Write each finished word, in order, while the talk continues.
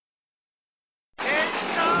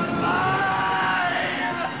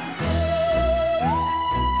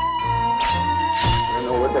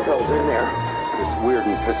is in there. It's weird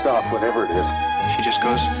and pissed off, whatever it is. She just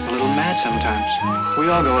goes a little mad sometimes. We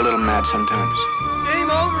all go a little mad sometimes. Game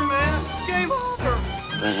over, man. Game over.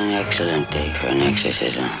 What an excellent day for an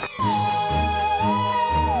exorcism.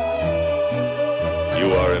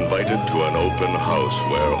 You are invited to an open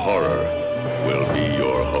house where horror will be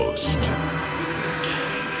your host.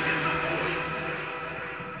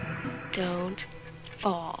 Don't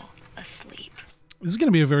fall asleep. This is going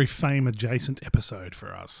to be a very fame adjacent episode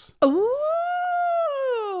for us. Ooh.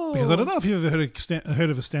 Because I don't know if you've ever heard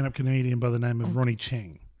of a stand-up comedian by the name of Ronnie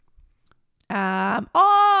Cheng.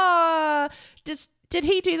 Did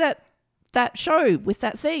he do that show with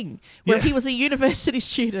that thing where he was a university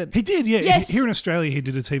student? He did, yeah. Yes. Here in Australia, he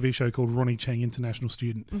did a TV show called Ronnie Cheng International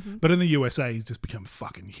Student. Mm-hmm. But in the USA, he's just become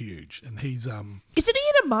fucking huge. And he's Isn't he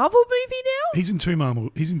in a Marvel movie now? He's in two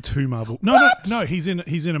Marvel. What? No. He's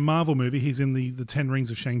in a Marvel movie. He's in the 10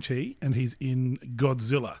 Rings of Shang-Chi, and he's in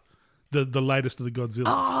Godzilla, the latest of the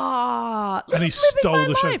Godzillas. And he stole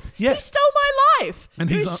the show. Life. Yeah. He stole my life. And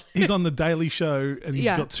he's on the Daily Show, and he's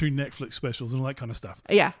got 2 Netflix specials and all that kind of stuff.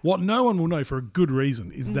 Yeah. What no one will know for a good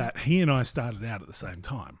reason is that he and I started out at the same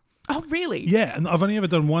time. Oh, really? Yeah, and I've only ever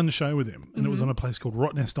done one show with him, and it was on a place called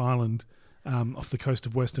Rottnest Island off the coast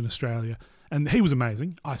of Western Australia. And he was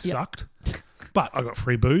amazing. I sucked, but I got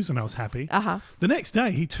free booze and I was happy. Uh-huh. The next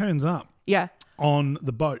day, he turns up Yeah. on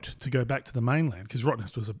the boat to go back to the mainland because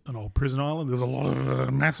Rottnest was an old prison island. There was a lot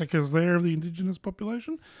of massacres there of the indigenous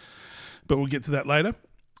population, but we'll get to that later.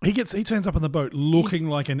 He turns up on the boat looking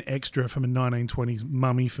like an extra from a 1920s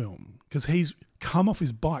mummy film because he's come off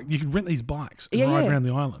his bike. You can rent these bikes and ride around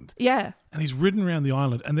the island. Yeah. And he's ridden around the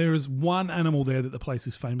island, and there is one animal there that the place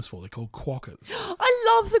is famous for. They're called quokkas.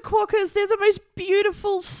 I love the quokkas. They're the most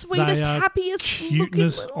beautiful, sweetest, They are happiest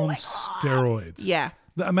cuteness looking on steroids. Yeah.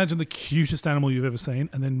 Imagine the cutest animal you've ever seen,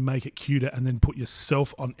 and then make it cuter, and then put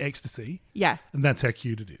yourself on ecstasy. Yeah. And that's how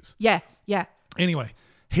cute it is. Yeah. Yeah. Anyway,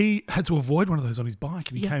 he had to avoid one of those on his bike,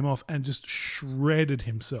 and he came off and just shredded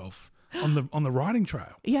himself on the riding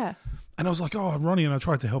trail. Yeah. And I was like, oh, Ronnie, and I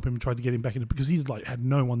tried to help him and tried to get him back into, because he had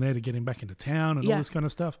no one there to get him back into town and all this kind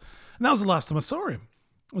of stuff. And that was the last time I saw him.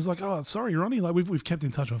 I was like, oh, sorry, Ronnie. Like we've kept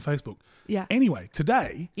in touch on Facebook. Yeah. Anyway,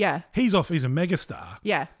 today, he's off. He's a megastar.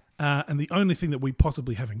 Yeah. And the only thing that we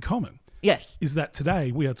possibly have in common is that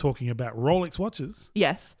today we are talking about Rolex watches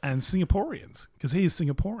and Singaporeans, because he is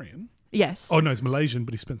Singaporean. Yes. Oh, no, he's Malaysian,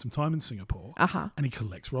 but he spent some time in Singapore. Uh-huh. And he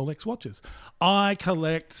collects Rolex watches. I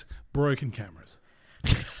collect broken cameras.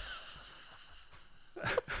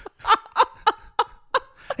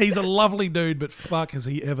 He's a lovely dude, but fuck, has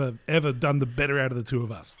he ever done the better out of the two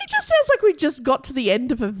of us? It just sounds like we just got to the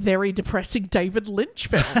end of a very depressing David Lynch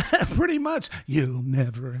film. Pretty much. You'll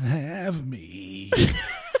never have me.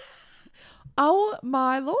 Oh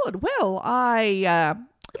my lord. Well, look,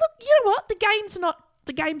 you know what? The game's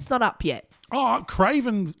not up yet. Oh,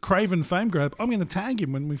 Craven fame grab. I'm going to tag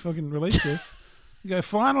him when we fucking release this. You go,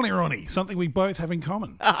 finally, Ronnie, something we both have in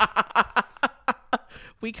common.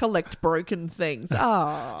 We collect broken things.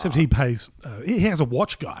 Oh. Except he pays. He has a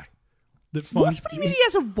watch guy that finds. What do you mean he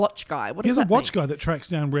has a watch guy? What He does has a that watch mean? guy that tracks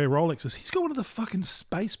down rare Rolexes. He's got one of the fucking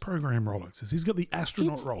space program Rolexes. He's got the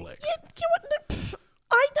astronaut Rolex.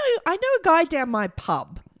 I know a guy down my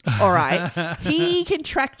pub. All right. He can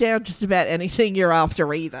track down just about anything you're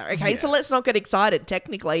after either. Okay. So let's not get excited.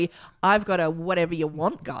 Technically, I've got a whatever you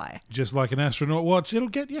want guy. Just like an astronaut watch, it'll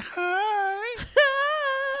get you high.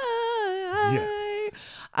 Yeah.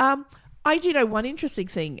 I do know one interesting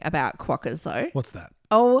thing about quokkas, though. What's that?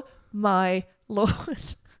 Oh my lord.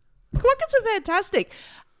 Quokkas are fantastic.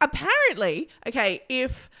 Apparently, okay,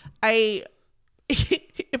 if a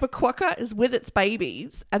quokka is with its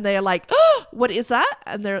babies and they're like, oh, what is that?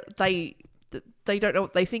 And they don't know,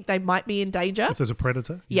 they think they might be in danger. If there's a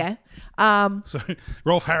predator? Yeah. So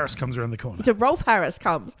Rolf Harris comes around the corner. So Rolf Harris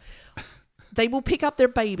comes. They will pick up their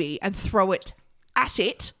baby and throw it at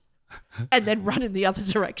it and then run in the other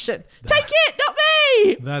direction. Take it, not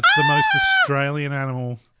me! That's the most Australian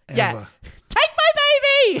animal ever. Yeah. Take my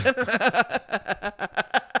baby!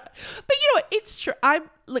 But you know what? It's true. I'm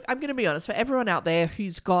going to be honest. For everyone out there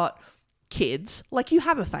who's got kids, like, you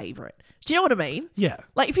have a favourite. Do you know what I mean? Yeah.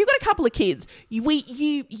 Like, if you've got a couple of kids,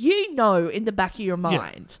 you know in the back of your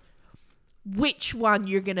mind which one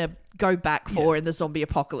you're going to go back for in the zombie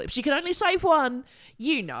apocalypse. You can only save one,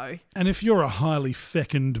 you know. And if you're a highly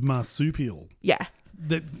fecund marsupial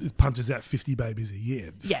that punches out 50 babies a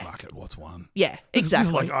year, fuck it, what's one? Yeah, This exactly.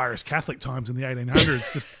 is like Irish Catholic times in the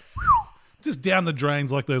 1800s. just down the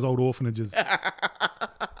drains like those old orphanages.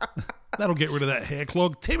 That'll get rid of that hair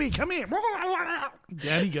clog. Timmy, come here.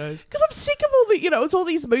 Down he goes. Because I'm sick of all the, it's all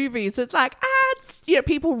these movies. It's like,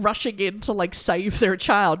 people rushing in to like save their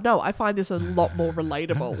child. No, I find this a lot more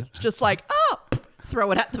relatable. Just like,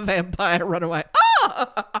 throw it at the vampire, run away.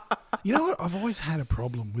 You know what? I've always had a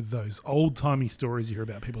problem with those old-timey stories you hear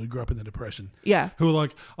about people who grew up in the Depression. Yeah. Who are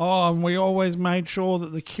like, oh, and we always made sure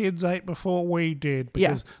that the kids ate before we did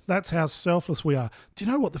because that's how selfless we are. Do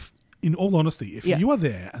you know what? In all honesty, if you are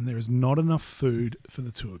there and there is not enough food for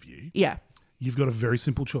the two of you, you've got a very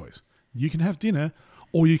simple choice. You can have dinner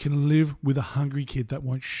or you can live with a hungry kid that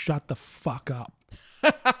won't shut the fuck up.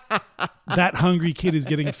 That hungry kid is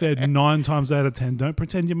getting fed 9 times out of 10. Don't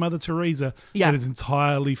pretend you're Mother Teresa. That is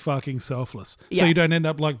entirely fucking selfless. So you don't end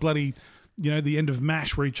up like bloody, the end of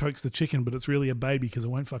MASH where he chokes the chicken, but it's really a baby because it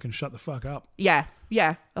won't fucking shut the fuck up. Yeah.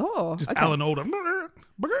 Oh, just Alan Alda.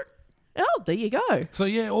 Oh, there you go. So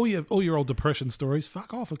all your old Depression stories,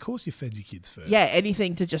 fuck off. Of course you fed your kids first. Yeah,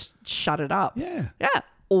 anything to just shut it up. Yeah.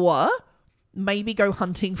 Or maybe go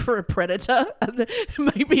hunting for a predator, and then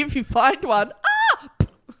maybe if you find one,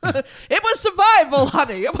 it was survival,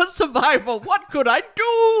 honey. It was survival. What could I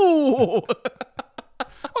do?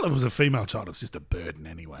 Well, if it was a female child, it's just a burden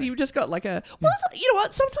anyway. You've just got like a... Well, you know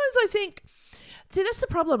what? Sometimes I think... See, that's the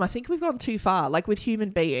problem. I think we've gone too far, like with human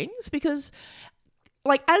beings, because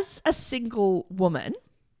like as a single woman,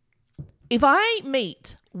 if I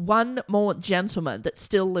meet one more gentleman that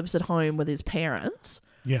still lives at home with his parents...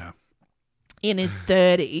 Yeah. In his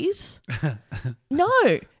 30s.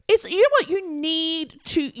 No. It's, you know what? You need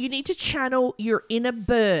to channel your inner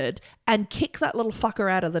bird and kick that little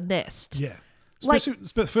fucker out of the nest. Yeah. Especially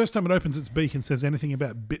the first time it opens its beak and says anything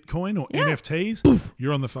about Bitcoin or NFTs,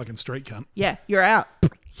 you're on the fucking street, cunt. Yeah, you're out.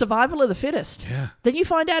 Survival of the fittest. Yeah. Then you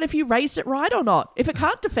find out if you raised it right or not. If it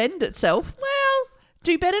can't defend itself, well,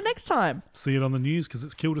 do better next time. See it on the news because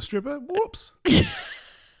it's killed a stripper? Whoops.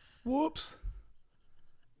 Whoops.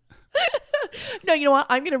 No, you know what?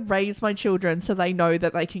 I'm going to raise my children so they know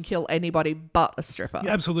that they can kill anybody but a stripper.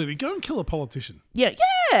 Yeah, absolutely. Go and kill a politician. Yeah.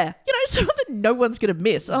 So that no one's going to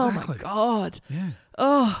miss. Exactly. Oh, my God. Yeah.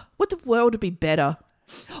 Oh, would the world be better?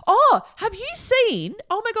 Oh, have you seen...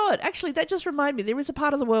 Oh, my God. Actually, that just reminded me. There is a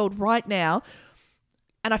part of the world right now,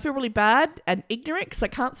 and I feel really bad and ignorant because I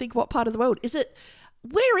can't think what part of the world. Is it...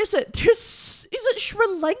 Where is it? Is it Sri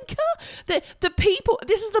Lanka? The people...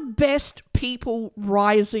 This is the best people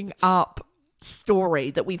rising up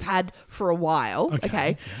story that we've had for a while.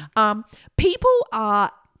 Okay. People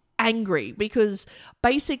are angry because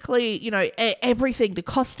basically, everything, the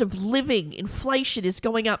cost of living, inflation is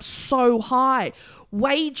going up so high.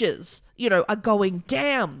 Wages, are going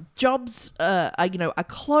down. Jobs, are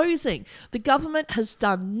closing. The government has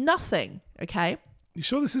done nothing. Okay. You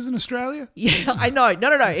sure this isn't Australia? Yeah, I know.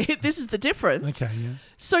 No. This is the difference. Okay, yeah.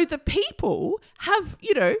 So the people have,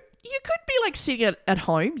 you could be like sitting at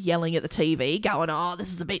home yelling at the TV going, oh,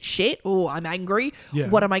 this is a bit shit. Oh, I'm angry. Yeah.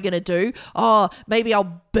 What am I going to do? Oh, maybe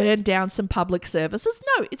I'll burn down some public services.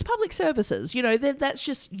 No, it's public services. That's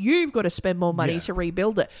just, you've got to spend more money to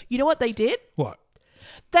rebuild it. You know what they did? What?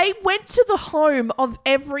 They went to the home of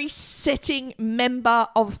every sitting member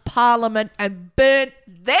of parliament and burnt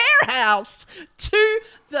their house to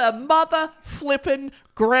the mother flippin'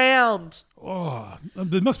 ground. Oh,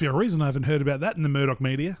 there must be a reason I haven't heard about that in the Murdoch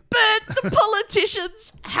media. Burnt the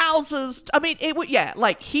politicians' houses. I mean, it would,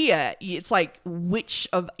 like here, it's like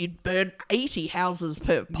you'd burn 80 houses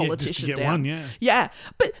per politician just to get down. one, yeah. Yeah,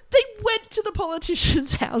 but they went to the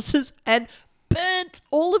politicians' houses and burnt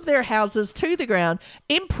all of their houses to the ground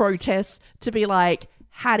in protest to be like,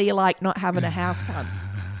 how do you like not having a house, cunt?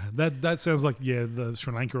 That sounds like, the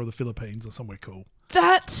Sri Lanka or the Philippines or somewhere cool.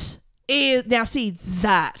 That is, now see,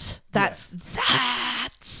 that's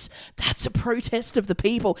a protest of the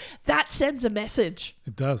people. That sends a message.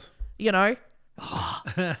 It does. Oh.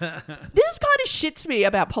 This kind of shits me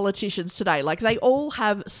about politicians today. Like, they all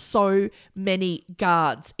have so many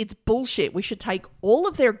guards. It's bullshit. We should take all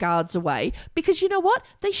of their guards away because you know what?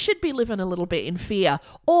 They should be living a little bit in fear,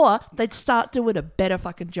 or they'd start doing a better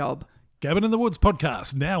fucking job. Gavin in the Woods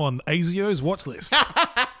podcast, now on ASIO's watch list.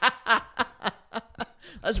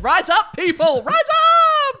 Let's rise up, people! Rise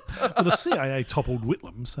up! Well, the CIA toppled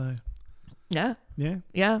Whitlam, so... Yeah. Yeah.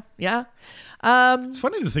 It's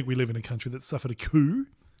funny to think we live in a country that suffered a coup.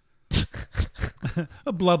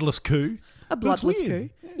 A bloodless coup. A bloodless coup.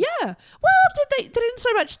 Yeah. Well, they didn't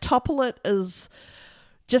so much topple it as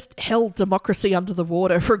just held democracy under the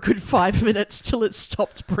water for a good 5 minutes till it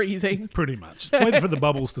stopped breathing. Pretty much. Waited for the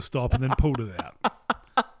bubbles to stop and then pulled it out.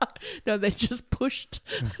 No, they just pushed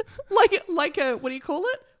like a, what do you call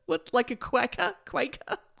it? Like a quaker?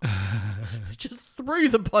 Just threw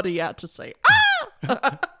the body out to sea.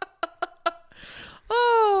 Ah!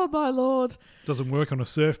 Oh, my Lord. Doesn't work on a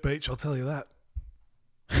surf beach, I'll tell you that.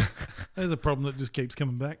 There's a problem that just keeps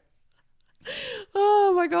coming back.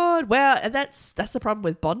 Oh my god! Wow, and that's the problem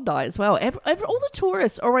with Bondi as well. All the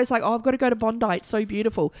tourists are always like, "Oh, I've got to go to Bondi. It's so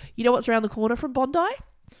beautiful." You know what's around the corner from Bondi?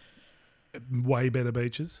 Way better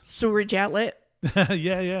beaches. Sewerage outlet.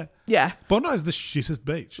 Yeah. Yeah, Bondi's the shittest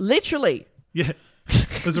beach. literally. Yeah.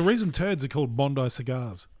 There's a reason turds are called Bondi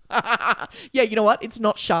cigars. Yeah, you know what? It's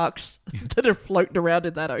not sharks that are floating around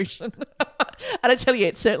in that ocean. And I tell you,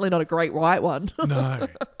 it's certainly not a great white one. No.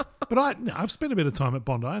 But I've spent a bit of time at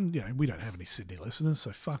Bondi, and we don't have any Sydney listeners,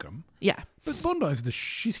 so fuck them. Yeah, But Bondi's the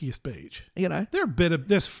shittiest beach. you know.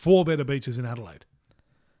 There's 4 better beaches in Adelaide.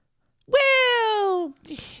 Well,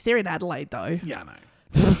 they're in Adelaide though. Yeah, I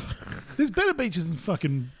know. There's better beaches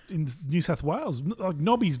in New South Wales. Like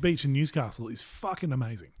Nobby's Beach in Newcastle is fucking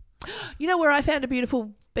amazing. You know where I found a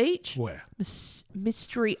beautiful beach? Where?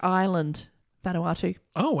 Mystery Island, Vanuatu.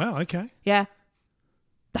 Oh, wow, okay. Yeah.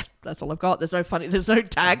 That's all I've got. There's no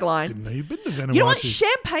tagline. Didn't know you'd been to Vanuatu. You know what?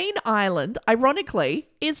 Champagne Island, ironically,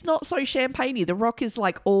 is not so champagne-y. The rock is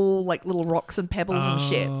like all like little rocks and pebbles and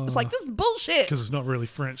shit. It's like, this is bullshit. Because it's not really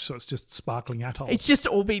French, so it's just sparkling atoll. It's just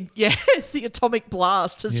all been, the atomic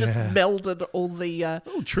blast has just Yeah. melded all the...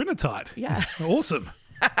 Oh, Trinitite. Yeah. Awesome.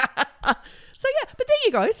 So, yeah, but there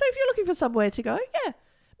you go. So if you're looking for somewhere to go, yeah.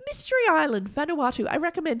 Mystery Island, Vanuatu. I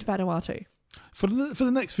recommend Vanuatu. For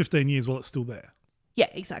the next 15 years while it's still there. Yeah,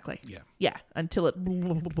 exactly. Yeah. Yeah, until it...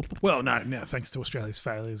 Well, no, now thanks to Australia's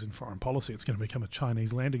failures in foreign policy, it's going to become a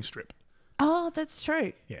Chinese landing strip. Oh, that's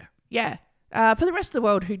true. Yeah. Yeah. For the rest of the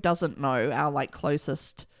world who doesn't know, our like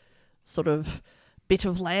closest sort of bit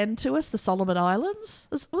of land to us, the Solomon Islands,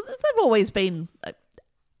 they've always been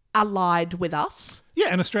allied with us. Yeah,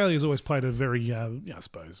 and Australia's always played a very, I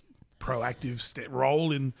suppose, proactive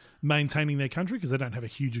role in maintaining their country because they don't have a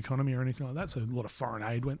huge economy or anything like that. So a lot of foreign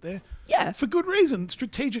aid went there. Yeah. For good reason.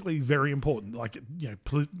 Strategically very important. Like,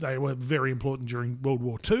 they were very important during World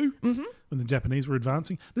War II when the Japanese were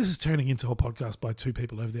advancing. This is turning into a podcast by 2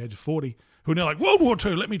 people over the age of 40 who are now like, World War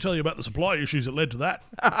II, let me tell you about the supply issues that led to that.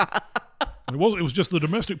 It was just the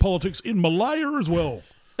domestic politics in Malaya as well.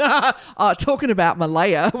 Talking about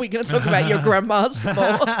Malaya, we're going to talk about your grandma's more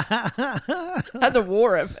and the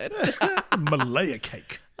war of it. Malaya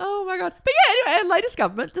cake. Oh my god! But yeah, anyway, our latest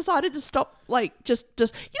government decided to stop, just you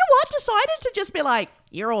know what? Decided to just be like,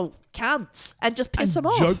 you're all cunts, and just piss them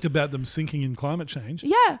off. Joked about them sinking in climate change.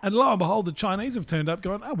 Yeah. And lo and behold, the Chinese have turned up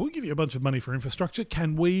going, we'll give you a bunch of money for infrastructure.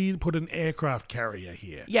 Can we put an aircraft carrier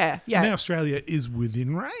here? Yeah. And now Australia is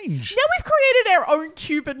within range. Now we've created our own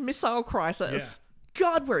Cuban Missile Crisis.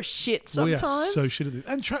 God, we're shit sometimes. We are so shit at this.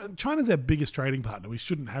 And China's our biggest trading partner. We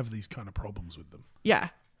shouldn't have these kind of problems with them. Yeah.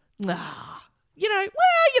 Nah.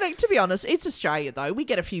 To be honest, it's Australia, though. We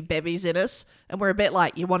get a few bevies in us, and we're a bit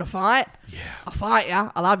like, you want to fight? Yeah. I'll fight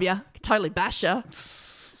ya. I love ya. Totally bash ya.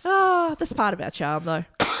 That's part of our charm, though.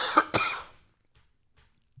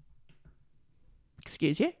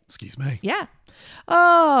 Excuse you? Excuse me. Yeah.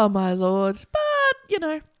 Oh, my lord.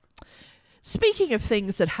 But, speaking of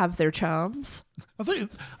things that have their charms. I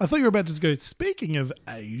thought you were about to go, speaking of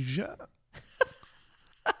Asia.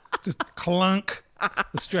 Just clunk.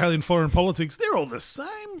 Australian foreign politics, they're all the same.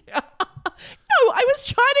 No, I was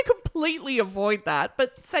trying to completely avoid that,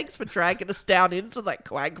 but thanks for dragging us down into that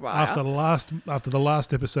quagmire. After the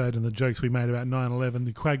last episode and the jokes we made about 9/11,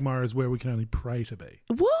 the quagmire is where we can only pray to be.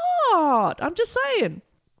 What? I'm just saying.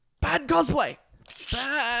 Bad cosplay.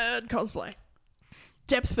 Bad cosplay.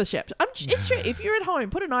 Depth perception. It's true. If you're at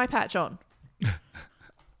home, put an eye patch on.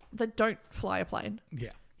 Then don't fly a plane.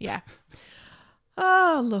 Yeah. Yeah.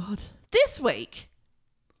 Oh, Lord. This week,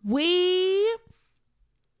 we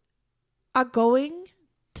are going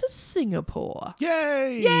to Singapore.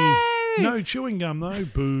 Yay! Yay! No chewing gum, though.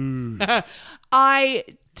 Boo. I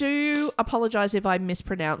do apologise if I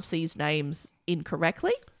mispronounce these names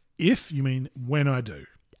incorrectly. If you mean when I do.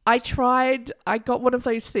 I got one of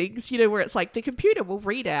those things, where it's like the computer will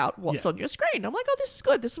read out what's on your screen. I'm like, oh, this is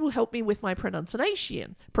good. This will help me with my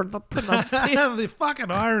pronunciation. The fucking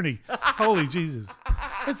irony. Holy Jesus.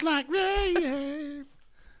 It's like, yeah.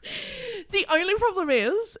 The only problem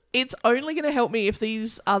is, it's only going to help me if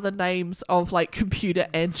these are the names of computer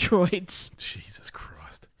androids Jesus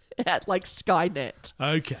Christ. at Skynet.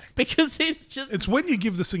 Okay. Because It's when you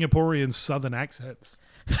give the Singaporeans southern accents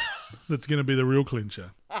that's going to be the real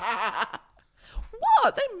clincher.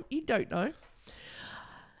 What? You don't know.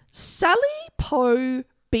 Sally Po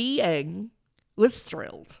Bieng was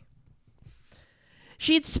thrilled.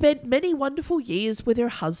 She had spent many wonderful years with her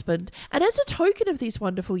husband, and as a token of these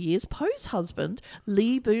wonderful years, Po's husband,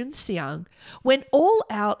 Lee Boon Siang, went all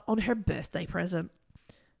out on her birthday present.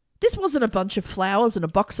 This wasn't a bunch of flowers and a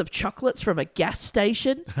box of chocolates from a gas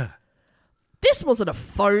station. This wasn't a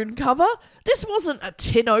phone cover. This wasn't a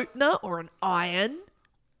tin opener or an iron.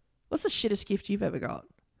 What's the shittest gift you've ever got?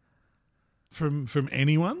 From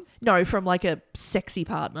anyone? No, from like a sexy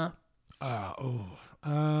partner.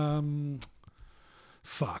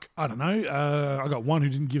 Fuck. I don't know. I got one who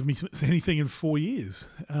didn't give me anything in 4 years.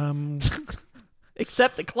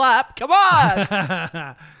 Except the clap. Come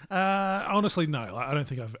on. Honestly, no. I don't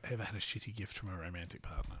think I've ever had a shitty gift from a romantic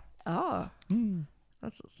partner. Oh.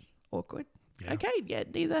 That's awkward. Yeah. Okay, yeah,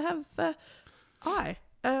 neither have I.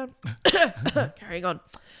 Carrying on.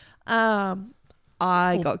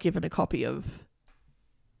 I got given a copy of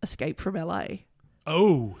Escape from LA.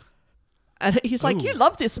 Oh. And he's like, you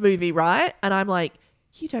love this movie, right? And I'm like,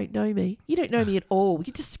 you don't know me. You don't know me at all.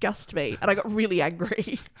 You disgust me. And I got really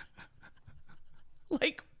angry.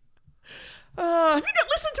 Like, have you not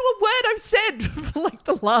listened to a word I've said for like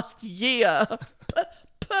the last year?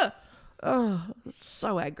 Oh,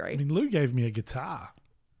 so angry. I mean, Lou gave me a guitar.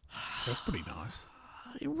 So that's pretty nice.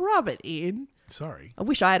 Rub it in. Sorry. I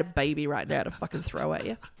wish I had a baby right now to fucking throw at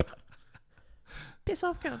you. Piss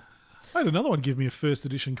off, cunt. I had another one give me a first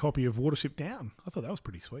edition copy of Watership Down. I thought that was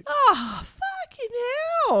pretty sweet. Oh, fucking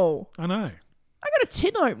hell. I know. I got a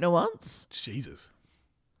tin opener once. Jesus.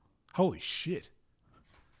 Holy shit.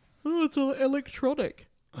 Oh, it's all electronic.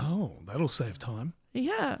 Oh, that'll save time.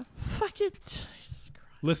 Yeah. Fucking Jesus Christ.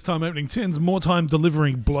 Less time opening tins, more time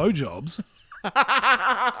delivering blowjobs.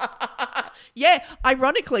 Yeah,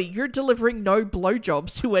 ironically, you're delivering no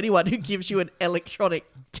blowjobs to anyone who gives you an electronic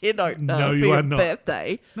tin opener No, for you your are not.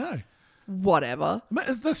 birthday. No. Whatever.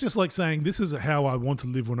 That's just like saying this is how I want to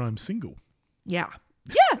live when I'm single. Yeah.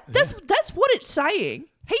 Yeah, that's what it's saying.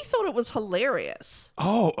 He thought it was hilarious.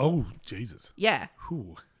 Oh, Jesus. Yeah.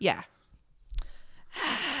 Ooh. Yeah.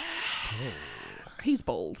 He's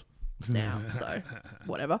bald now, so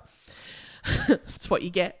whatever. That's what you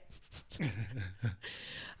get.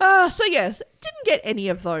 So yes, didn't get any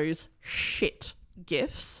of those shit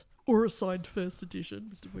gifts or a signed first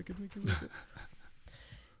edition, Mr. Wicked.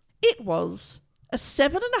 It was a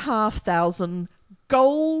 7,500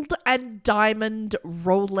 gold and diamond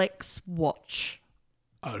Rolex watch.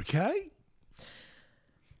 Okay.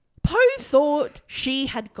 Poe thought she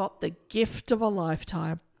had got the gift of a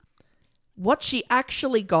lifetime. What she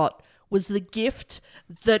actually got was the gift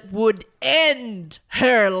that would end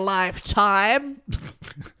her lifetime.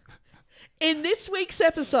 In this week's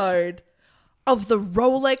episode of the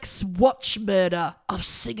Rolex watch murder of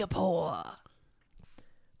Singapore.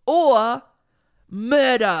 Or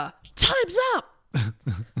murder time's up.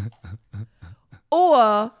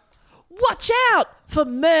 Or watch out for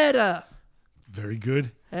murder. Very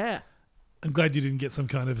good. Yeah. I'm glad you didn't get some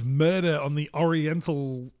kind of murder on the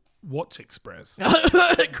Oriental Watch Express.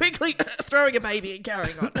 Quickly throwing a baby and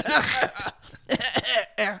carrying on.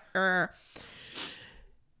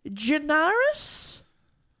 Janaris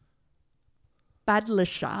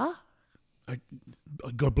Badlashah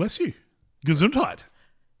God bless you. Gesundheit.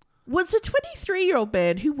 was a 23-year-old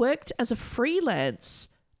man who worked as a freelance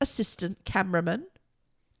assistant cameraman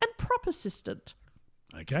and prop assistant.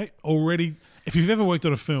 Okay. Already, if you've ever worked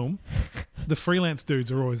on a film, the freelance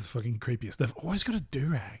dudes are always the fucking creepiest. They've always got a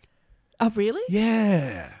do-rag. Oh, really?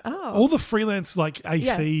 Yeah. Oh. All the freelance, like,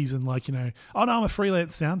 ACs and, like, oh, no, I'm a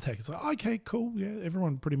freelance sound tech. It's like, okay, cool. Yeah,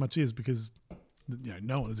 everyone pretty much is because,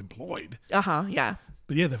 no one is employed. Uh-huh, yeah.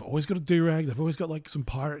 But, yeah, they've always got a do-rag. They've always got, like, some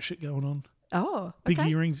pirate shit going on. Oh, Big okay.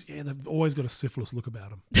 earrings. Yeah, they've always got a syphilis look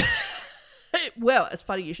about them. Well, it's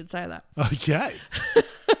funny you should say that. Okay.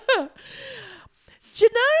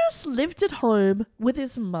 Janaris lived at home with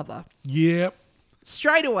his mother. Yep.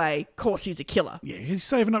 Straight away, of course, he's a killer. Yeah, he's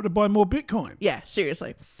saving up to buy more Bitcoin. Yeah,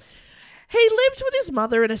 seriously. He lived with his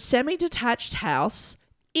mother in a semi-detached house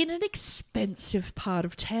in an expensive part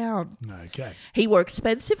of town. Okay. He wore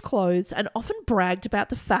expensive clothes and often bragged about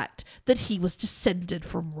the fact that he was descended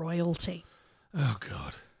from royalty. Oh,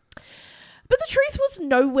 God. But the truth was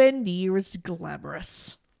nowhere near as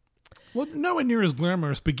glamorous. Well, nowhere near as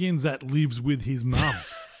glamorous begins at lives with his mum.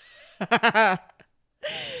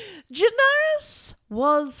 Janaris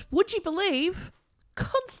was, would you believe,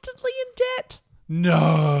 constantly in debt.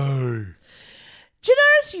 No.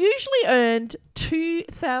 Janaris usually earned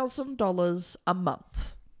 $2,000 a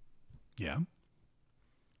month. Yeah.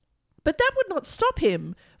 But that would not stop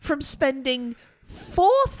him from spending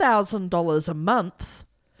 $4,000 a month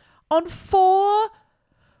on 4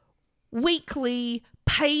 weekly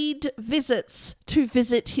paid visits to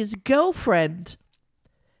visit his girlfriend,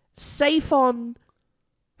 Saifon,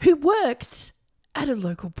 who worked at a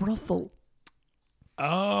local brothel.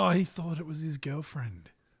 Oh, he thought it was his girlfriend.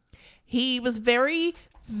 He was very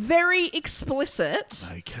very explicit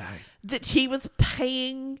Okay. that he was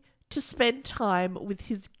paying to spend time with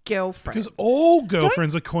his girlfriend. Because all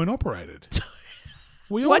girlfriends are coin operated.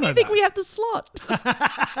 We all Why do know you think that. we have the slot?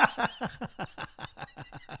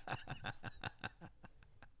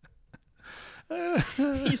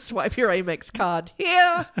 You swipe your Amex card.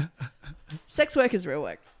 Here. Sex work is real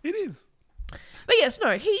work. It is. But yes,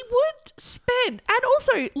 no, he would spend, and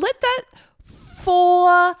also let that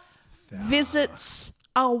 4 visits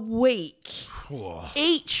a week, Oh,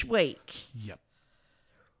 each week. yep.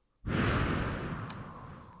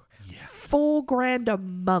 4,000 a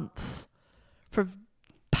month for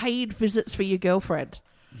paid visits for your girlfriend.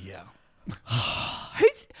 Yeah.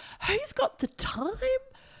 Who's got the time?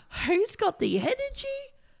 Who's got the energy?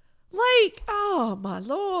 Like, oh my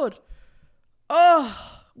lord.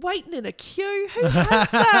 Oh, waiting in a queue. Who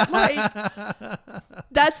has that? Like,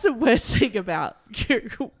 that's the worst thing about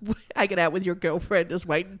you hanging out with your girlfriend is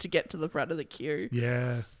waiting to get to the front of the queue.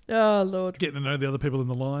 Yeah. Oh lord. Getting to know the other people in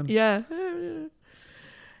the line. Yeah.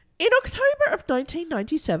 In October of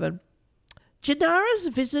 1997,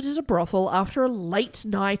 Janaris visited a brothel after a late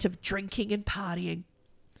night of drinking and partying.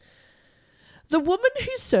 The woman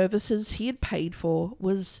whose services he had paid for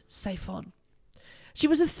was Saifon. She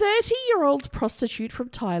was a 30-year-old prostitute from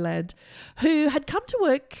Thailand who had come to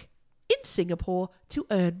work in Singapore to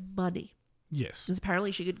earn money. Yes. Because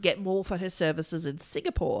apparently she could get more for her services in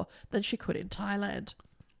Singapore than she could in Thailand.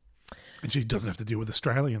 And she doesn't have to deal with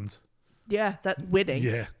Australians. Yeah, that's winning.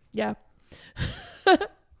 Yeah. Yeah.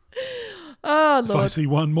 Oh, If I Lord. see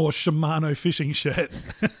one more Shimano fishing shirt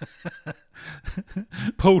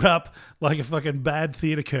pulled up like a fucking bad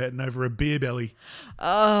theatre curtain over a beer belly.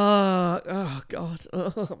 Oh, God.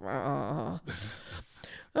 Oh,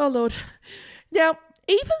 Lord. Now,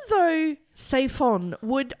 even though Saifon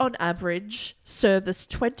would, on average, service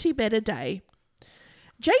 20 men a day,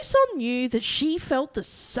 Jason knew that she felt the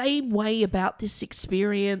same way about this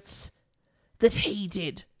experience that he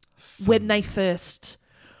did when they first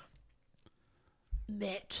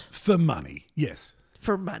met For money, yes.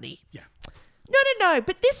 for money. Yeah. No,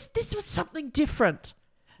 but this was something different.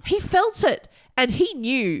 He felt it, and he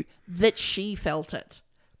knew that she felt it.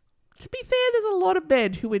 To be fair, there's a lot of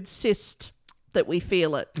men who insist that we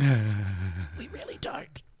feel it. We really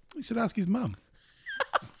don't. You should ask his mum.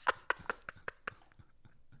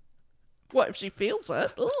 What if she feels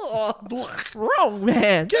it? Ugh. Wrong,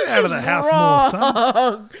 man. Get This out of is the house more,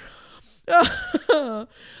 wrong.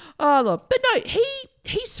 Oh, Lord. But no,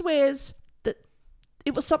 he swears that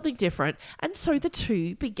it was something different. And so the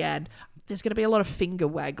two began. There's going to be a lot of finger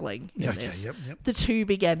waggling in Yeah, okay, this. yep. The two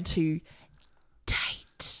began to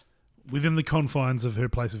date. Within the confines of her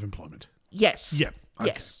place of employment. Yes. Yep.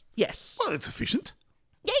 Okay. Yes. Well, it's efficient.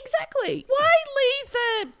 Yeah, exactly. Why leave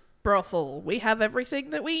the brothel? We have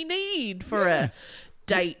everything that we need for a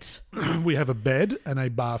date. We have a bed and a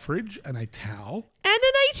bar fridge and a towel. And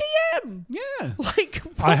an ATM. Yeah. Like,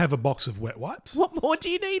 I have a box of wet wipes what more do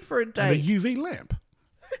you need for a and date? a UV lamp.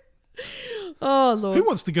 Oh, Lord. Who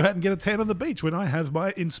wants to go out and get a tan on the beach when I have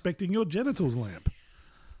my inspecting your genitals lamp?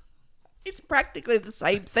 It's practically the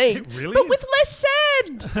same thing. It really but is. with less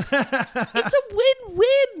sand. It's a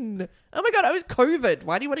win-win. Oh, my God. I was COVID.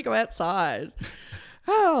 Why do you want to go outside?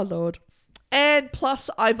 Oh, Lord. And plus,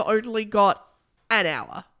 I've only got an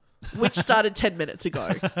hour, which started 10 minutes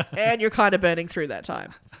ago. And you're kind of burning through that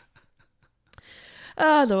time.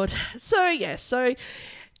 Oh, Lord. So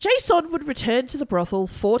Jason would return to the brothel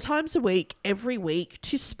 4 times a week, every week,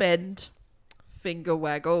 to spend finger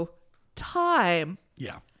waggle time.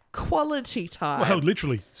 Yeah. Quality time. Well,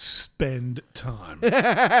 literally, spend time.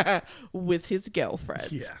 With his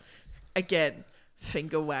girlfriend. Yeah. Again,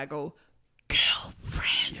 finger waggle.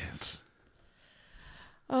 Girlfriend. Yes.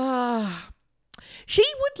 She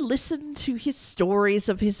would listen to his stories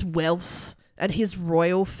of his wealth and his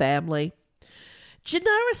royal family.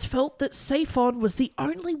 Janaris felt that Saifon was the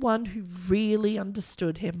only one who really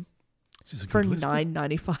understood him She's a for good listener.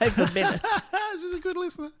 $9.95 a minute. She's a good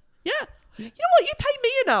listener. Yeah. You know what? You pay me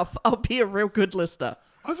enough. I'll be a real good listener.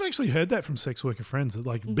 I've actually heard that from sex worker friends that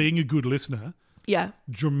like being a good listener Yeah.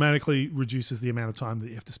 dramatically reduces the amount of time that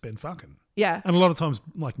you have to spend fucking. Yeah. And a lot of times,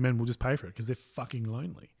 like men will just pay for it because they're fucking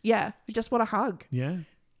lonely. Yeah. You just want a hug. Yeah.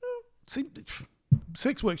 See,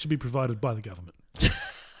 sex work should be provided by the government.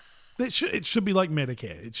 It should be like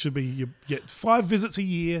Medicare. It should be you get 5 visits a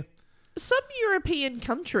year. Some European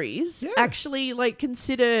countries Yeah. actually like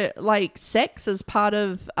consider like sex as part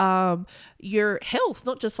of your health,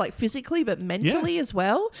 not just like physically but mentally as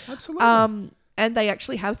well. Absolutely. And they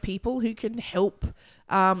actually have people who can help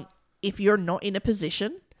if you're not in a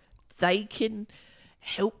position. They can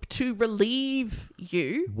help to relieve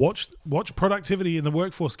you. Watch productivity in the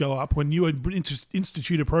workforce go up when you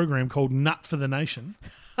institute a program called Nut for the Nation.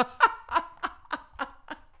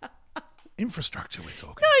 Infrastructure we're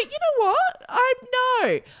talking. No, you know what?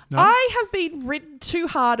 No? I have been ridden too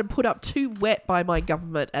hard and put up too wet by my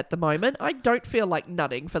government at the moment. I don't feel like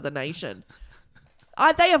nutting for the nation.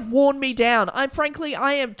 They have worn me down. I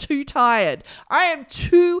am too tired. I am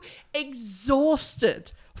too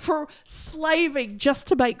exhausted for slaving just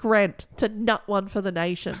to make rent to nut one for the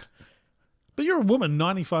nation. But you're a woman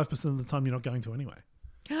 95% of the time you're not going to anyway.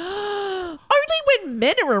 Only when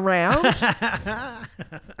men are around.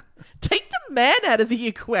 Take the man out of the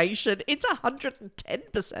equation. It's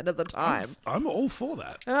 110% of the time. I'm all for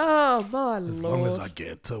that. Oh, my As Lord. long as I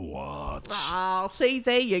get to watch. Oh, see,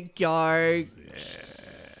 there you go. Yeah.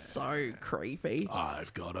 So creepy.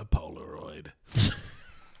 I've got a Polaroid.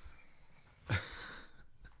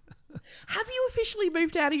 Have you officially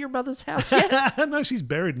moved out of your mother's house yet? No, she's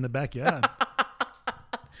buried in the backyard.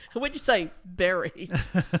 When you say buried.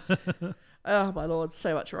 Oh, my Lord,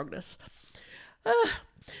 so much wrongness.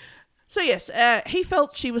 So, yes, he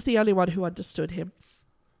felt she was the only one who understood him.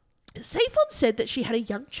 Safon said that she had a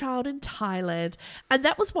young child in Thailand, and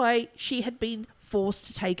that was why she had been forced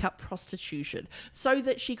to take up prostitution, so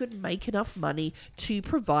that she could make enough money to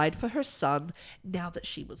provide for her son now that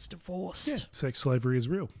she was divorced. Yeah, sex slavery is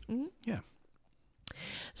real. Mm-hmm. Yeah.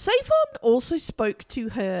 Safon also spoke to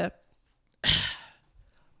her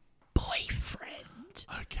boyfriend.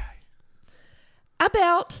 Okay.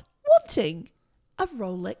 About wanting a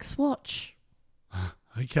Rolex watch.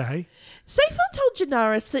 Okay. Safon told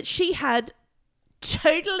Janaris that she had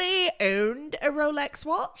totally owned a Rolex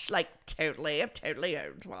watch. Like, totally. I've totally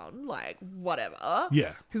owned one. Like, whatever.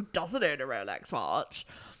 Yeah. Who doesn't own a Rolex watch?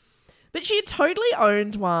 But she had totally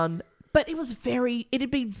owned one, but it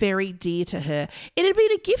had been very dear to her. It had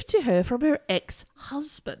been a gift to her from her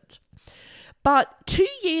ex-husband. But 2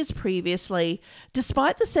 years previously,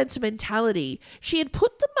 despite the sentimentality, she had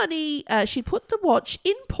put the watch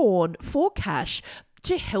in pawn for cash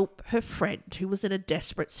to help her friend who was in a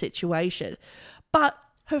desperate situation. But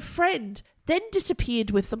her friend then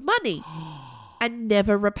disappeared with the money and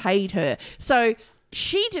never repaid her. So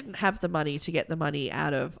she didn't have the money to get the money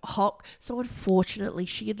out of Hock. So unfortunately,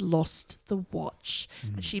 she had lost the watch.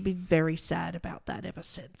 And she'd been very sad about that ever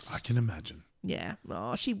since. I can imagine. Yeah.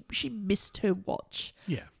 Oh, she missed her watch.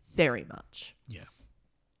 Yeah. Very much. Yeah.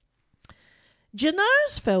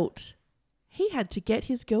 Janaris felt he had to get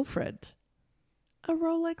his girlfriend a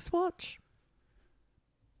Rolex watch.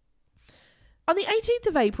 On the 18th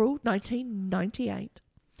of April, 1998,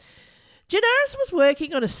 Janaris was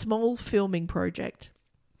working on a small filming project.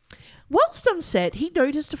 Whilst on set, he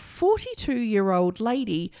noticed a 42-year-old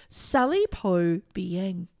lady, Sally Po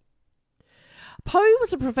Bieng. Po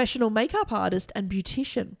was a professional makeup artist and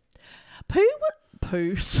beautician. Po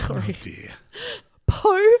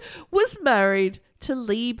was married to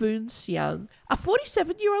Lee Boon Siang, a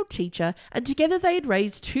 47-year-old teacher, and together they had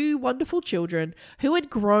raised two wonderful children who had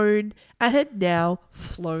grown and had now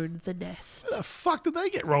flown the nest. Where the fuck did they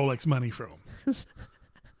get Rolex money from?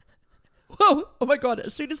 Whoa, oh my God,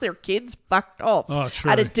 as soon as their kids fucked off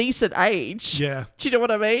at a decent age. Yeah. Do you know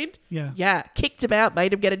what I mean? Yeah. Yeah, kicked him out,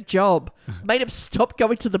 made him get a job, made him stop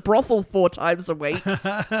going to the brothel 4 times a week.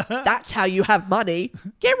 That's how you have money.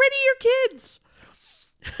 Get rid of your kids.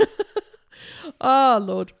 Oh,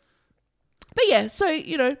 Lord. But yeah, so,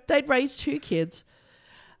 they'd raised 2 kids.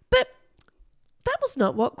 But that was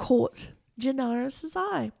not what caught Janaris'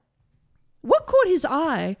 eye. What caught his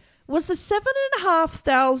eye was the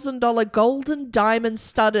 $7,500 golden diamond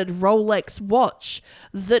studded Rolex watch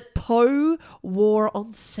that Po wore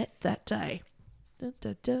on set that day. Da,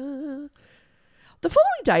 da, da. The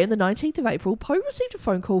following day, on the 19th of April, Po received a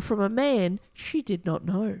phone call from a man she did not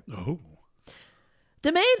know. Oh.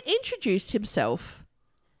 The man introduced himself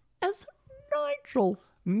as Nigel.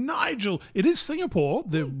 Nigel. It is Singapore.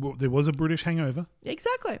 There was a British hangover.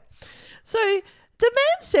 Exactly. So the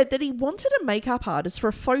man said that he wanted a makeup artist for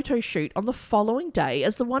a photo shoot on the following day,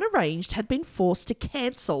 as the one arranged had been forced to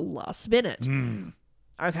cancel last minute.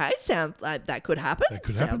 Okay, sounds like that could happen. That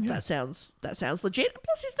could happen, yeah. That sounds legit.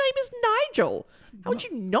 Plus, his name is Nigel. How would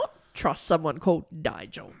you not trust someone called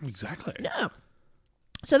Nigel? Exactly. Yeah.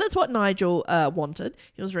 So that's what Nigel wanted.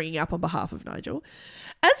 He was ringing up on behalf of Nigel.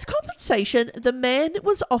 As compensation, the man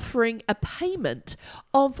was offering a payment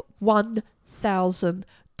of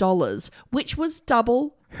 $1,000, which was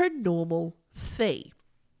double her normal fee.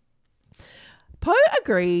 Po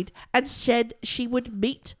agreed and said she would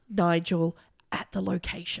meet Nigel at the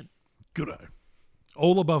location. Good-o.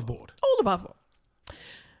 All above board. All above board.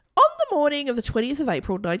 On the morning of the 20th of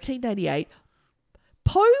April, 1988,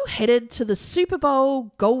 Poe headed to the Super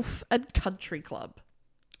Bowl Golf and Country Club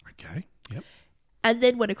Okay. Yep. and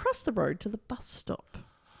then went across the road to the bus stop.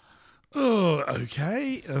 Oh,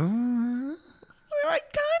 okay. I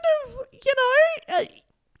kind of,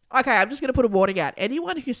 okay, I'm just going to put a warning out.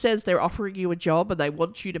 Anyone who says they're offering you a job and they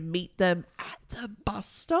want you to meet them at the bus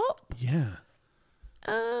stop, Yeah.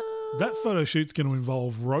 That photo shoot's going to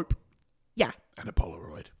involve rope yeah, and a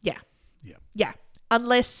Polaroid. yeah, Yeah. yeah.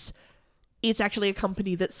 Unless it's actually a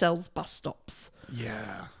company that sells bus stops.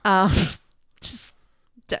 Yeah. Just,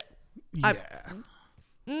 Yeah.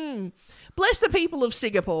 bless the people of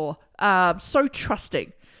Singapore. So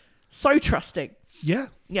trusting. So trusting. Yeah.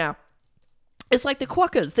 Yeah. It's like the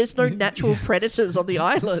quokkas. There's no natural predators on the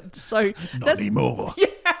island. So Not anymore.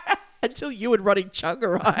 until you and Ronnie Chung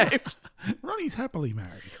arrived. Ronnie's happily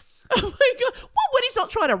married. Oh my God. Well, when he's not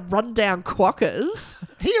trying to run down quokkas.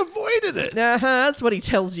 He avoided it. That's what he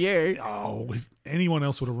tells you. Oh, if anyone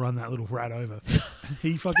else would have run that little rat over.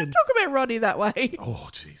 He fucking... Talk about Ronnie that way. Oh,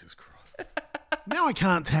 Jesus Christ. Now I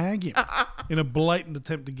can't tag him in a blatant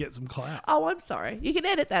attempt to get some clout. Oh, I'm sorry. You can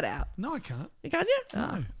edit that out. No, I can't. Can't you?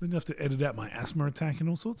 No. Then you have to edit out my asthma attack and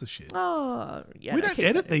all sorts of shit. Oh, yeah. We no, don't keep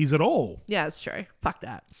edit it. these at all. Yeah, that's true. Fuck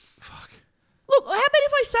that. Fuck. Look, how about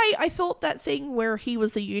if I say I thought that thing where he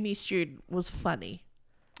was the uni student was funny?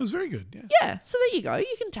 It was very good, yeah. Yeah, so there you go.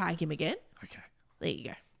 You can tag him again. Okay. There you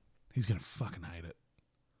go. He's going to fucking hate it.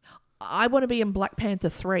 I want to be in Black Panther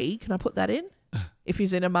 3. Can I put that in? If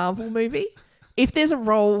he's in a Marvel movie? If there's a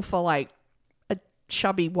role for like a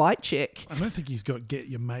chubby white chick. I don't think he's got get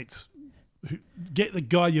your mates... Get the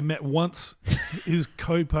guy you met once, his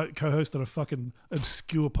co-host on a fucking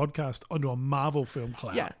obscure podcast onto a Marvel film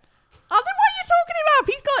cloud. Yeah. Oh, then why are you talking him up?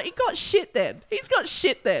 He got shit then. He's got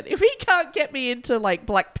shit then. If he can't get me into like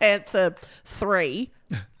Black Panther 3,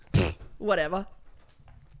 whatever.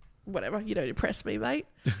 Whatever. You don't impress me, mate.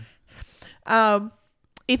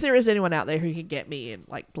 If there is anyone out there who can get me in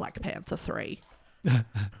like Black Panther 3,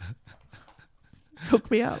 hook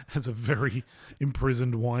me up. As a very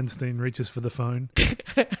imprisoned Weinstein reaches for the phone.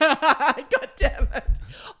 God damn it.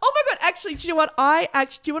 Oh my God. Actually, do you know what? Do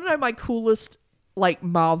you want to know my coolest like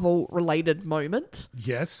Marvel related moment?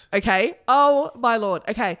 Yes. Okay. Oh my Lord.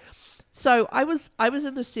 Okay. So I was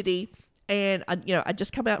in the city and I'd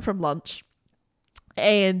just come out from lunch,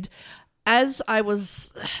 and as I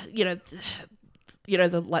was,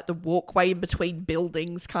 the walkway in between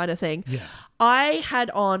buildings kind of thing. Yeah. I had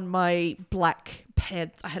on my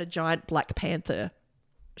I had a giant Black Panther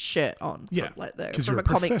shirt on. Yeah, From, 'cause you're a a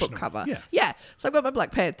comic book professional. cover. Yeah. Yeah. So I've got my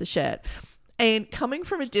Black Panther shirt. And coming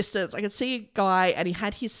from a distance, I could see a guy and he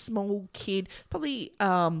had his small kid, probably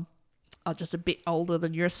just a bit older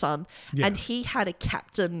than your son. Yeah. And he had a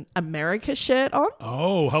Captain America shirt on.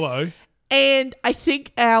 Oh, hello. And I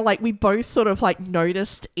think we both sort of like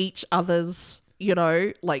noticed each other's,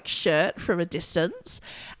 shirt from a distance.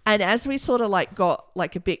 And as we sort of like got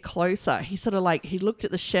like a bit closer, he sort of like, he looked at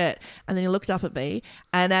the shirt and then he looked up at me.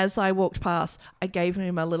 And as I walked past, I gave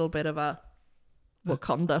him a little bit of a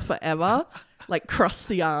Wakanda forever, like crossed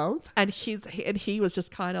the arms. And he was just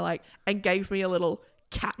kind of like, and gave me a little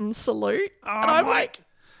captain salute. Oh, and I'm like,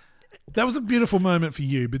 that was a beautiful moment for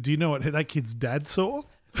you, but do you know what that kid's dad saw?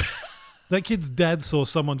 That kid's dad saw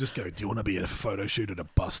someone just go, do you want to be at a photo shoot at a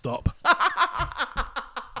bus stop?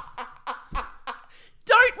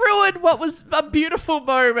 don't ruin what was a beautiful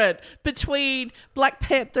moment between Black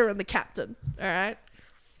Panther and the Captain. All right.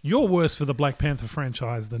 You're worse for the Black Panther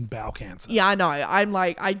franchise than bowel cancer. Yeah, I know. I'm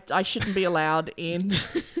like, I shouldn't be allowed in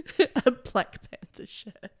a Black Panther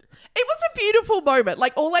shirt. It was a beautiful moment.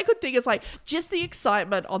 Like, all I could think is like just the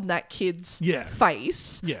excitement on that kid's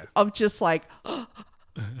face. Yeah. Of just like,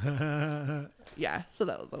 yeah. So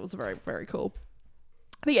that was very, very cool.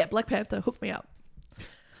 But yeah, Black Panther, hook me up.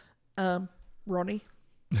 Ronnie.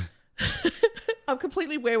 I'm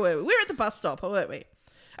completely, where were we? We were at the bus stop, weren't we?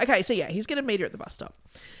 Okay, so yeah, he's going to meet her at the bus stop.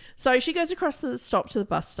 So she goes across the stop to the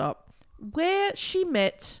bus stop where she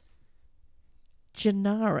met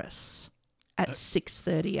Janaris at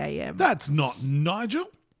 6:30 a.m. That's not Nigel.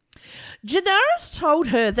 Janaris told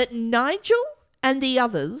her that Nigel and the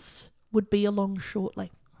others would be along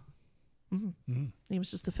shortly. He was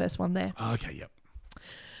just the first one there. Okay, yep.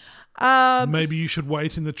 Maybe you should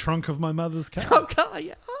wait in the trunk of my mother's car. Okay,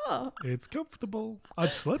 yeah. It's comfortable.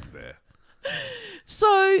 I've slept there.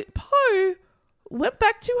 So Poe went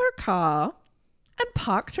back to her car and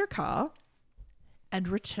parked her car and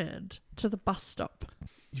returned to the bus stop.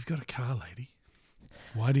 You've got a car, lady.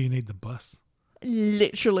 Why do you need the bus?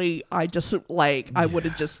 Literally, I just I would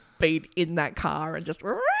have just been in that car and just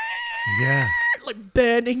Yeah. like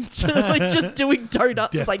burning, to, like just doing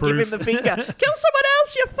donuts. Death It's like give him proof. the finger. Kill someone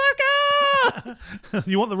else, you fucker!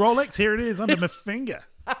 You want the Rolex? Here it is under my finger.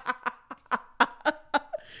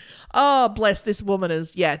 Oh, bless, this woman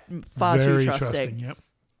is, far Very too trusting. Yep.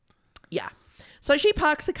 Yeah. So she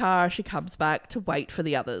parks the car, she comes back to wait for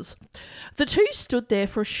the others. The two stood there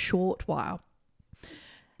for a short while.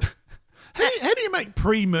 How do you make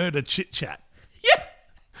pre-murder chit-chat? Yeah.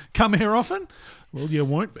 Come here often? Well, you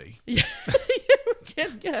won't be. Yeah.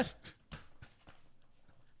 yeah.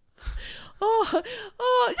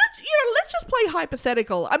 Let's just play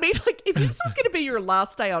hypothetical. I mean, like, if this was going to be your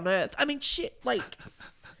last day on Earth, I mean, shit, like,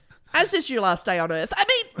 as this your last day on Earth, I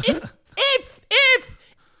mean, if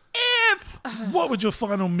What would your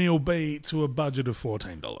final meal be to a budget of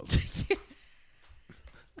 $14?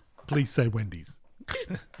 Please say Wendy's.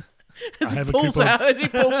 As he pulls out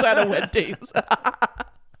a Wendy's.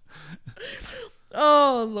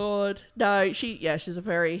 Oh, Lord. No, she's a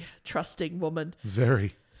very trusting woman.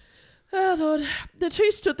 Very. Oh, Lord. The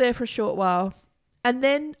two stood there for a short while. And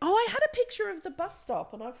then, I had a picture of the bus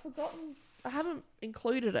stop and I've forgotten. I haven't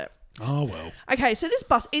included it. Oh, well. Okay, so this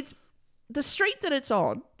bus, it's the street that it's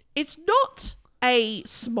on. It's not a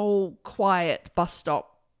small, quiet bus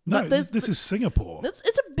stop. No, But this is Singapore. it's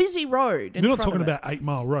a busy road. You're not talking about 8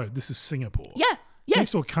 Mile Road. This is Singapore. Yeah.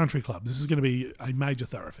 Next to a country club. This is going to be a major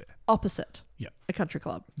thoroughfare. Opposite. Yeah. A country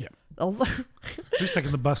club. Yeah. Although Who's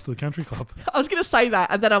taking the bus to the country club? I was going to say that,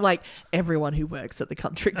 and then I'm like, everyone who works at the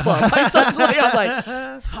country club. I'm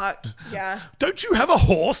like, fuck, yeah. Don't you have a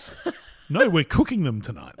horse? No, we're cooking them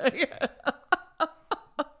tonight.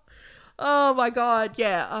 Oh my God,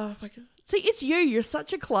 yeah. Oh my God. See, it's you. You're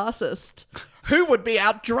such a classist. Who would be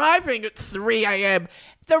out driving at 3 a.m.?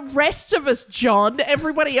 The rest of us, John.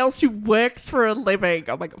 Everybody else who works for a living.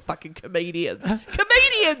 Oh my God, fucking comedians.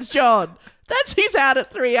 Comedians, John. That's who's out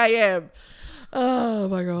at 3 a.m. Oh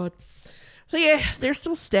my God. So yeah, they're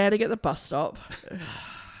still standing at the bus stop.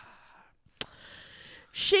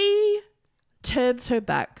 She turns her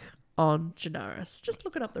back on Janaris, just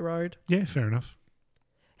looking up the road. Yeah, fair enough.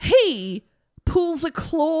 He pulls a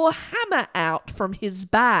claw hammer out from his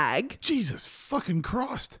bag. Jesus fucking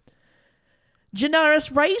Christ.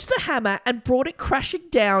 Janaris raised the hammer and brought it crashing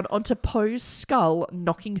down onto Poe's skull,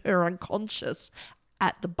 knocking her unconscious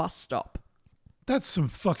at the bus stop. That's some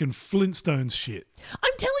fucking Flintstones shit.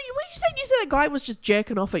 I'm telling you, when you said that guy was just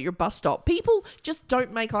jerking off at your bus stop, people just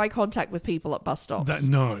don't make eye contact with people at bus stops.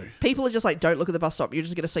 No. People are just like, don't look at the bus stop. You're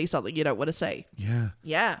just going to see something you don't want to see. Yeah.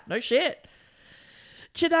 Yeah, no shit.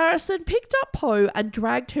 Janaris then picked up Poe and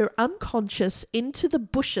dragged her unconscious into the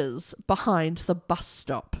bushes behind the bus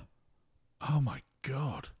stop. Oh my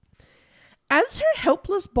God. As her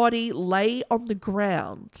helpless body lay on the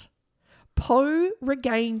ground, Poe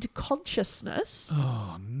regained consciousness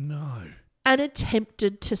Oh no. and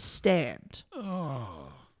attempted to stand.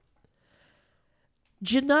 Oh.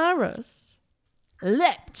 Janaris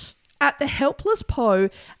leapt at the helpless Poe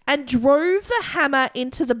and drove the hammer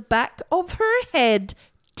into the back of her head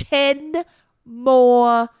 10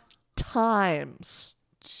 more times.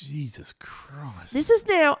 Jesus Christ. This is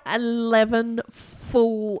now 11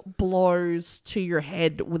 full blows to your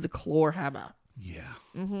head with a claw hammer. Yeah.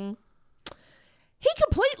 He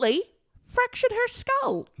completely fractured her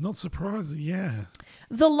skull. Not surprised. Yeah.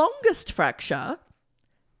 The longest fracture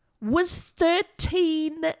was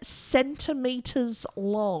 13 centimeters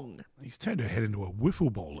long. He's turned her head into a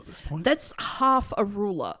wiffle ball at this point. That's half a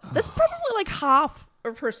ruler. That's probably like half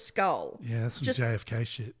of her skull. Yeah, that's some just JFK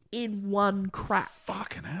shit. in one crack.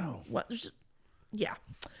 Fucking hell. What? Yeah.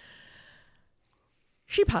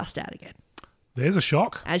 She passed out again, There's a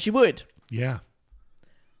shock. as you would. Yeah.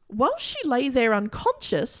 While she lay there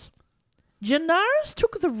unconscious, Janaris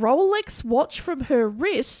took the Rolex watch from her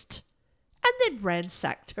wrist and then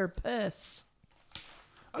ransacked her purse.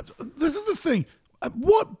 This is the thing.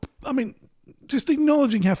 Just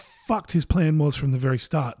acknowledging how fucked his plan was from the very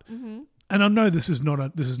start. Mm-hmm. And I know this is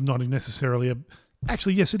not necessarily a.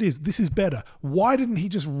 Actually, yes, it is. This is better. Why didn't he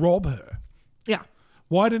just rob her? Yeah.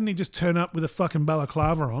 Why didn't he just turn up with a fucking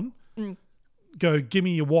balaclava on, go, give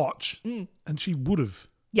me your watch, and she would have.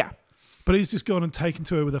 Yeah. But he's just gone and taken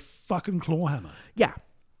to her with a fucking claw hammer. Yeah.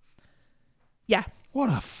 Yeah. What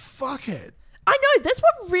a fuckhead. I know, that's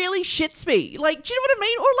what really shits me. Like, do you know what I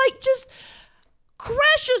mean? Or like just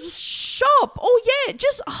crashes shop. Oh yeah,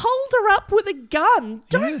 just hold her up with a gun.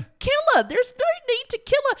 Don't kill her. There's no need to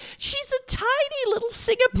kill her. She's a tiny little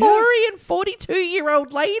Singaporean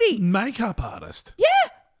 42-year-old lady. Makeup artist. Yeah.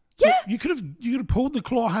 Yeah. You could have pulled the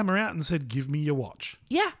claw hammer out and said, give me your watch.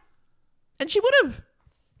 Yeah. And she would have.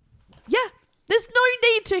 Yeah. There's no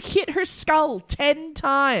need to hit her skull 10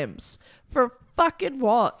 times for a fucking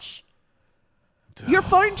watch. Your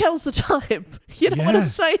phone tells the time. You know what Yeah. I'm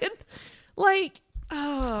saying? Like,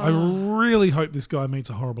 I really hope this guy meets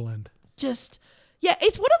a horrible end. just, yeah,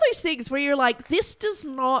 it's one of those things where you're like, this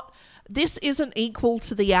isn't equal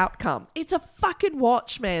to the outcome. It's a fucking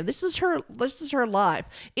watch, man. This is her life.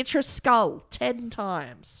 It's her skull 10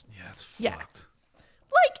 times. Yeah, it's Yeah. fucked.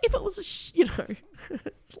 Like, if it was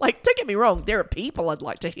like, don't get me wrong, there are people I'd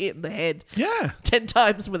like to hit in the head Yeah. 10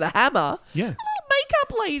 times with a hammer. Yeah. A little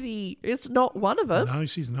makeup lady is not one of them, No,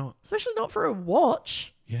 she's not. especially not for a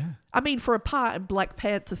watch. Yeah. I mean, for a part in Black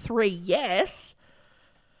Panther 3, yes.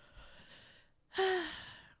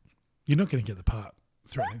 You're not going to get the part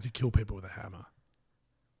threatening to kill people with a hammer.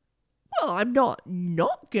 Well, I'm not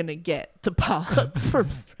going to get the part from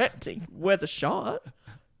threatening worth a shot.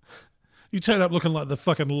 You turn up looking like the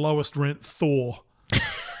fucking lowest rent Thor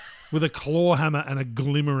with a claw hammer and a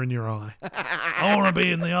glimmer in your eye. I want to be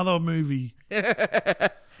in the other movie.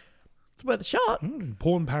 It's worth a shot.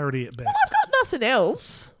 Porn parody at best. I've got nothing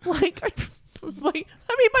else. Like,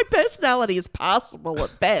 my personality is passable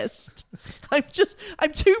at best. I'm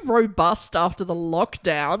too robust after the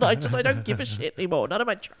lockdown. I don't give a shit anymore. None of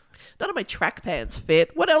my track pants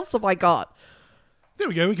fit. What else have I got? There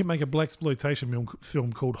we go. We can make a blaxploitation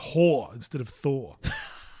film called Whore instead of Thor.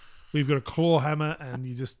 We've got a claw hammer and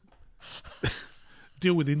you just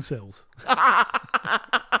deal with incels.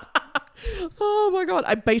 Oh my god!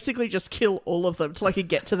 I basically just kill all of them till I can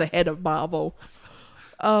get to the head of Marvel.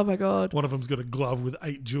 Oh my god! One of them's got a glove with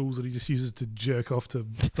 8 jewels that he just uses to jerk off to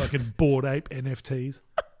fucking Bored Ape NFTs.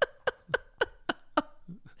 On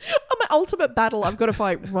my ultimate battle, I've got to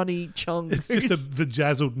fight Ronnie Chung. It's just a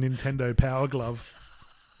vajazzled Nintendo Power Glove.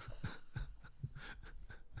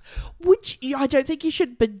 I don't think you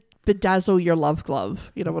should bedazzle your love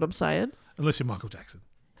glove. You know what I'm saying? Unless you're Michael Jackson.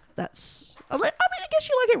 I guess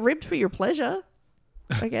you like it ribbed for your pleasure.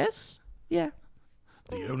 I guess. Yeah.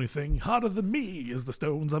 The only thing harder than me is the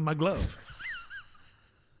stones on my glove.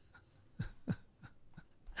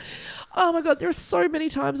 Oh my god, there are so many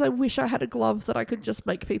times I wish I had a glove that I could just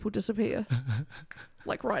make people disappear.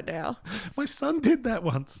 Like right now. My son did that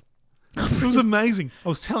once. It was amazing. I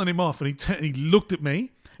was telling him off and he looked at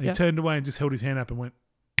me and he turned away and just held his hand up and went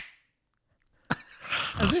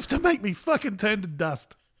as if to make me fucking turn to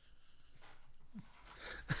dust.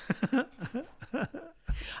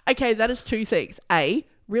 Okay, that is 2 things. A,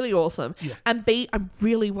 really awesome. Yeah. And B, I'm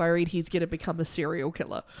really worried he's going to become a serial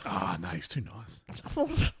killer. Oh, no, he's too nice.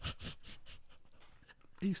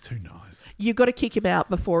 He's too nice. You got to kick him out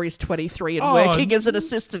before he's 23 and Oh, working as an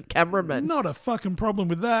assistant cameraman. Not a fucking problem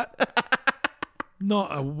with that.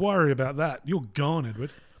 Not a worry about that. You're gone,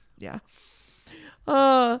 Edward. Yeah.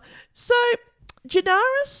 So,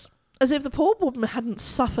 Janaris, as if the poor woman hadn't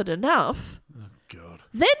suffered enough, Oh, God.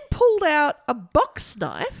 then pulled out a box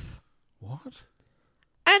knife What?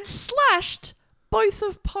 and slashed both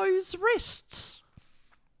of Poe's wrists.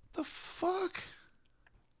 The fuck?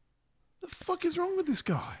 The fuck is wrong with this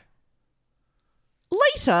guy?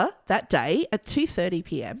 Later that day at 2:30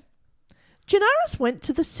 p.m., Janaris went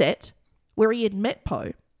to the set where he had met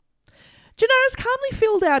Poe. Janaris calmly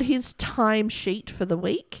filled out his timesheet for the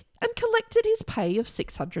week and collected his pay of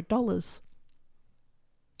 $600.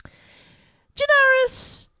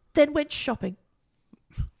 Janaris then went shopping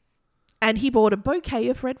and he bought a bouquet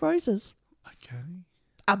of red roses, Okay.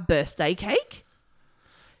 a birthday cake,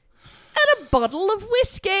 and a bottle of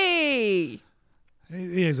whiskey.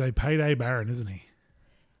 He is a payday baron, isn't he?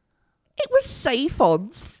 It was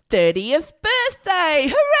Safon's 30th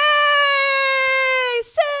birthday. Hooray!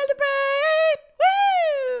 Celebrate!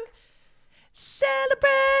 Woo!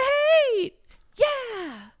 Celebrate!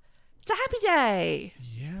 Yeah! It's a happy day.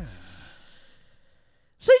 Yeah.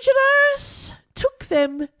 So Janaris took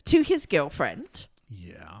them to his girlfriend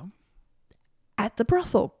Yeah. at the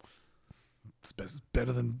brothel. It's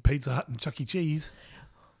better than Pizza Hut and Chuck E. Cheese.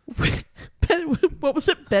 What was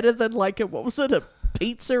it better than a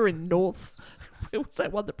pizza in North? Where was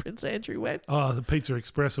that one that Prince Andrew went? Oh, the Pizza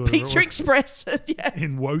Express or whatever Pizza it was. Express. Yeah.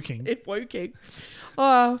 In Woking. In Woking.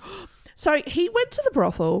 So he went to the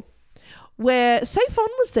brothel where Safon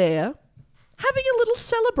was there having a little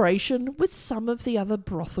celebration with some of the other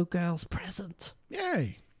brothel girls present.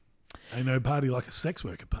 Yay. Ain't no party like a sex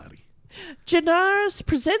worker party. Janaris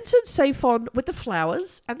presented Safon with the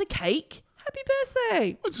flowers and the cake. Happy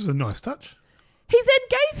birthday. Which is a nice touch. He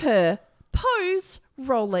then gave her Poe's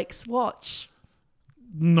Rolex watch.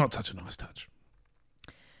 Not such a nice touch.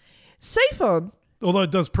 Safon, Although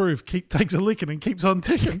it does prove takes a licking and keeps on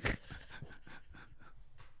ticking.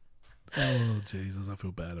 Oh, Jesus, I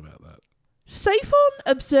feel bad about that. Safon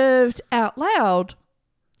observed out loud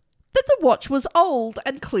that the watch was old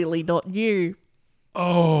and clearly not new.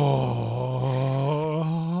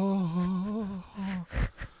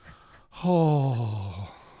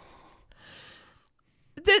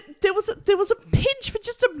 There was a pinch for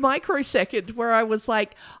just a microsecond where I was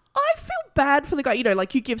like, I feel bad for the guy. You know,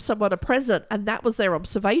 like you give someone a present and that was their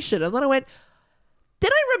observation. And then I went,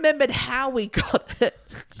 then I remembered how we got it.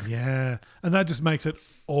 Yeah. And that just makes it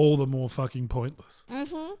all the more fucking pointless.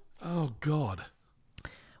 Mm-hmm. Oh, God.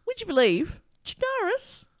 Would you believe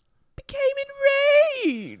Daenerys became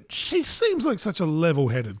enraged? She seems like such a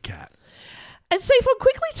level-headed cat. And Safon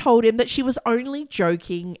quickly told him that she was only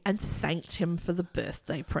joking and thanked him for the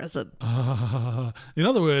birthday present. In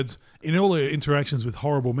other words, in all her interactions with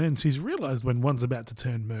horrible men, she's realised when one's about to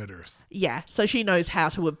turn murderous. Yeah, so she knows how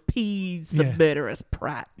to appease the murderous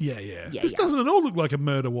brat. Yeah. This doesn't at all look like a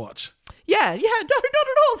murder watch. Yeah, no, not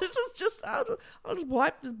at all. This is just, I'll just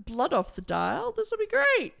wipe this blood off the dial. This will be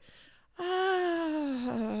great.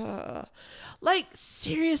 Like,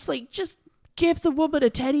 seriously, just give the woman a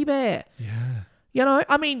teddy bear. Yeah. You know,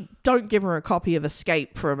 I mean, don't give her a copy of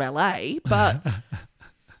Escape from LA, but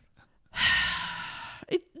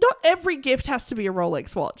not every gift has to be a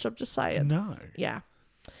Rolex watch. I'm just saying. No. Yeah.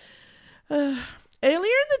 Earlier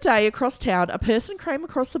in the day across town, a person came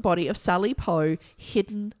across the body of Sally Poe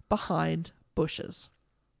hidden behind bushes.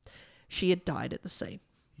 She had died at the scene.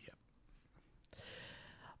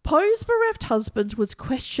 Poe's bereft husband was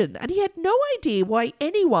questioned and he had no idea why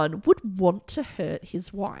anyone would want to hurt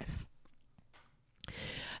his wife.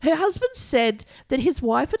 Her husband said that his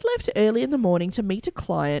wife had left early in the morning to meet a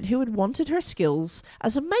client who had wanted her skills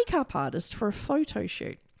as a makeup artist for a photo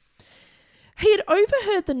shoot. He had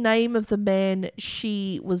overheard the name of the man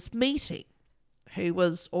she was meeting, who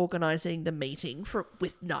was organising the meeting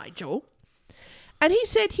with Nigel, and he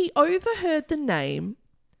said he overheard the name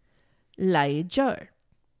Leia Joe.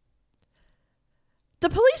 The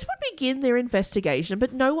police would begin their investigation,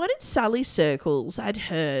 but no one in Sally's circles had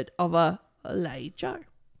heard of a Leia Joe.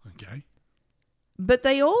 Okay. But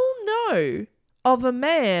they all know of a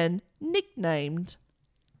man nicknamed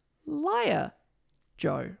Leia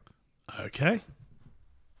Joe. Okay.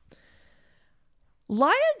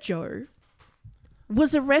 Leia Joe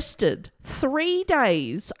was arrested 3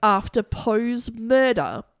 days after Poe's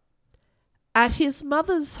murder at his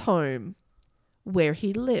mother's home where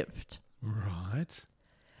he lived. Right.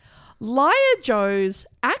 Leia Joe's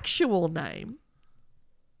actual name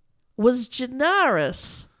was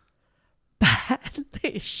Daenerys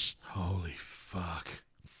Baelish. Holy fuck.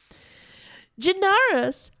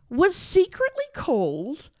 Daenerys was secretly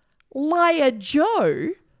called Leia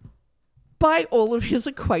Joe by all of his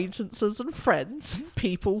acquaintances and friends and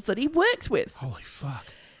peoples that he worked with. Holy fuck.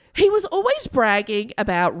 He was always bragging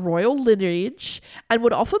about royal lineage and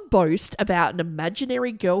would often boast about an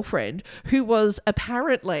imaginary girlfriend who was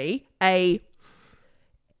apparently I'm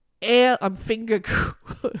finger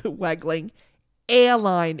waggling,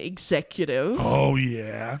 airline executive. Oh,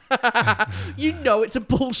 yeah. You know it's a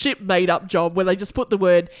bullshit made-up job where they just put the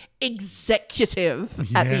word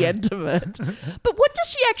executive at the end of it. But what does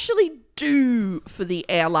she actually do for the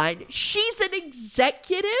airline? She's an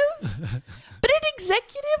executive? But an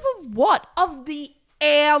executive of what? Of the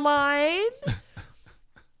airline?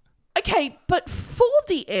 Okay, but for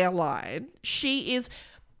the airline, she is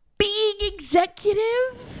being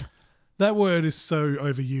executive? That word is so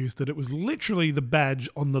overused that it was literally the badge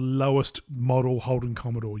on the lowest model Holden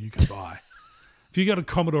Commodore you could buy. If you got a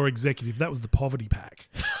Commodore Executive, that was the poverty pack.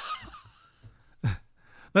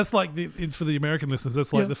 That's like, for the American listeners,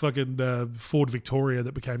 that's like the fucking Ford Victoria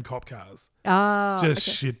that became cop cars. Just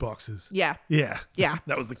shit boxes. Yeah. Yeah. Yeah.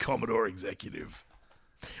 That was the Commodore Executive.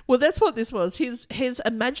 Well, that's what this was. His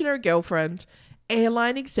imaginary girlfriend,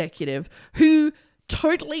 airline executive, who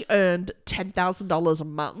totally earned $10,000 a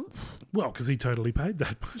month. Well, because he totally paid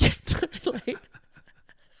that much. Yeah, totally.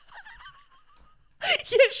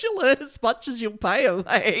 Yeah, she'll earn as much as you'll pay her,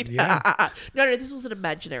 mate. Yeah. No, this was an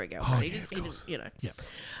imaginary girlfriend. Oh, He yeah, didn't- of he didn't, course. you know.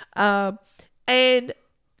 Yeah. And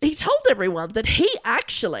he told everyone that he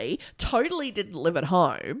actually totally didn't live at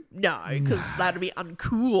home. No, because that'd be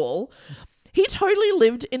uncool. He totally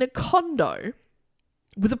lived in a condo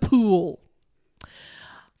with a pool.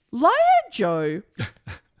 Leia Joe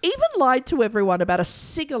even lied to everyone about a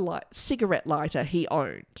cigarette lighter he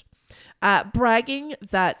owned, bragging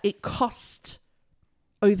that it cost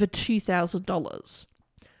over $2,000,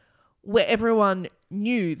 where everyone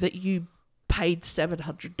knew that you paid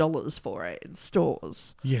 $700 for it in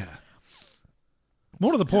stores. Yeah.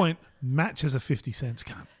 More to the point, Match has a 50 cents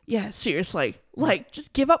cunt. Yeah, seriously. Like,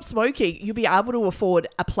 just give up smoking. You'll be able to afford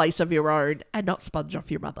a place of your own and not sponge off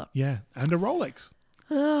your mother. Yeah, and a Rolex.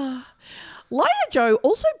 Lila Joe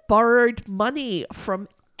also borrowed money from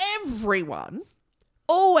everyone,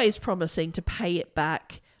 always promising to pay it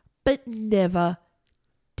back, but never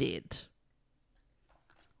did.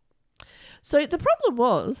 So the problem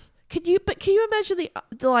was, can you imagine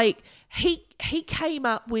he came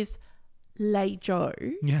up with Lay Joe,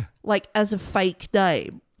 Yeah. like as a fake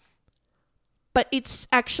name, but it's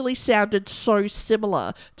actually sounded so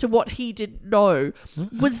similar to what he didn't know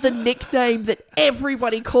was the nickname that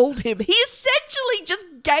everybody called him. He essentially just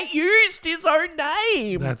used his own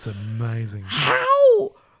name. That's amazing.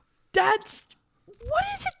 How? What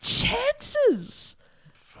are the chances?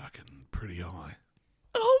 Fucking pretty high.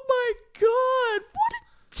 Oh my God. What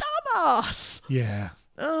a dumbass. Yeah.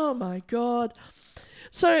 Oh my God.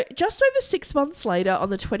 So just over 6 months later, on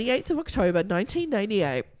the 28th of October,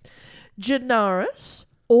 1998, Janaris,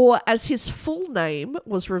 or as his full name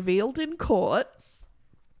was revealed in court,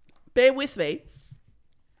 bear with me,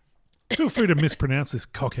 Feel free to mispronounce this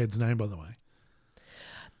cockhead's name, by the way.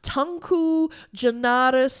 Tunku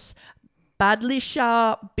Janaris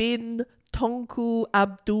Badlisha bin Tunku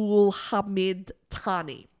Abdul Hamid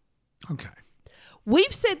Tani. Okay.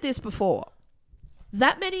 We've said this before.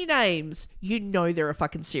 That many names, you know they're a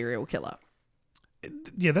fucking serial killer.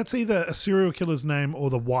 Yeah, that's either a serial killer's name or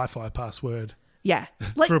the Wi-Fi password Yeah.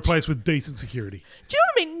 Like, for a place with decent security. do you know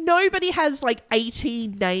what I mean? Nobody has like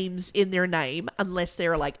 18 names in their name unless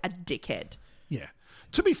they're like a dickhead. Yeah.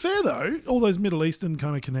 To be fair, though, all those Middle Eastern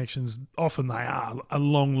kind of connections, often they are a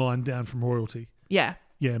long line down from royalty. Yeah.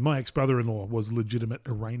 Yeah, my ex-brother-in-law was legitimate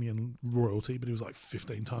Iranian royalty, but he was like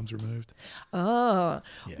 15 times removed. Oh.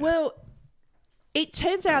 Yeah. Well, it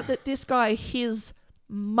turns out that this guy, his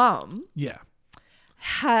mum, Yeah.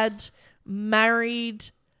 had married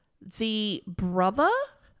the brother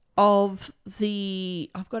of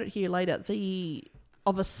I've got it here later,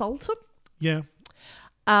 of a sultan. Yeah.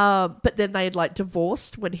 But then they had like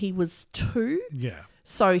divorced when he was 2. Yeah.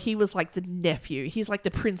 So he was like the nephew. He's like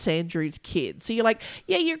the Prince Andrew's kid. So you're like,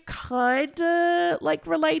 yeah, you're kind of like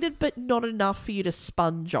related, but not enough for you to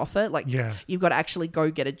sponge off it. Like, Yeah. you've got to actually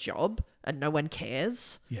go get a job and no one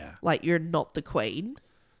cares. Yeah. Like, you're not the queen.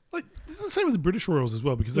 Like, this is the same with the British royals as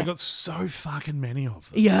well, because Yeah. they got so fucking many of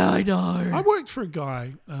them. Yeah, I know. I worked for a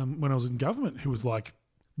guy when I was in government who was like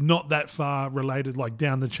not that far related, like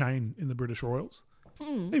down the chain in the British royals.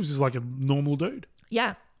 He was just like a normal dude.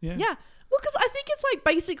 Yeah. Yeah. Yeah. Well, because I think it's like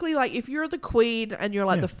basically like if you're the queen and you're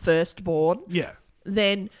like Yeah. the firstborn, Yeah.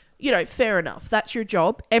 then, you know, fair enough. That's your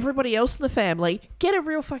job. Everybody else in the family, get a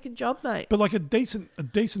real fucking job, mate. But like a decent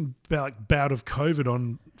bout of COVID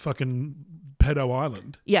on fucking Pedo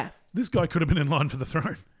Island. Yeah. This guy could have been in line for the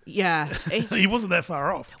throne. Yeah. It's, He wasn't that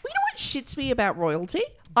far off. well, you know what shits me about royalty?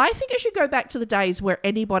 I think it should go back to the days where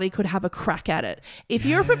anybody could have a crack at it. If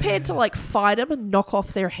you're prepared to like fight them and knock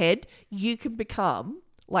off their head, you can become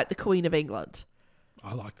like the Queen of England.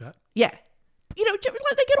 I like that. Yeah. You know, like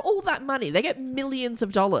they get all that money. They get millions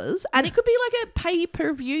of dollars and it could be like a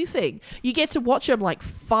pay-per-view thing. You get to watch them like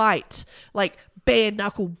fight, like bare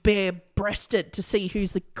knuckle, bare breasted to see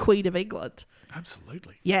who's the Queen of England.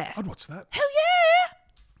 Absolutely. Yeah. I'd watch that. Hell yeah.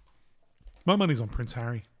 My money's on Prince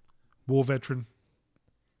Harry. War veteran.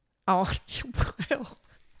 Oh, well.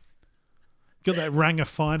 Got that rang of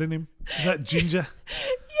fight in him. That ginger.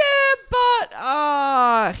 Yeah,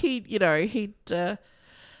 but he'd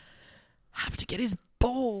have to get his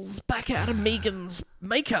balls back out of Megan's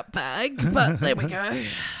makeup bag. But there we go.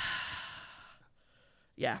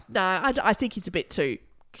 Yeah, no, I think it's a bit too,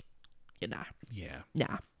 Yeah.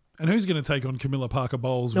 nah. And who's going to take on Camilla Parker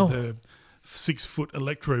Bowles with Oh. her 6-foot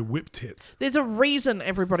electro whip tits? There's a reason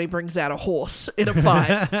everybody brings out a horse in a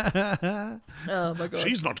fight. Oh my god.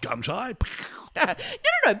 She's not gun shy. No,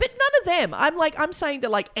 but none of them. I'm saying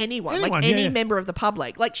that like anyone like Anyone, any yeah. member of the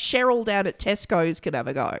public, like Cheryl down at Tesco's can have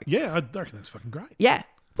a go. Yeah, I reckon that's fucking great. Yeah.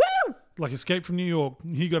 Woo! Like Escape from New York.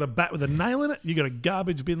 You got a bat with a nail in it. You got a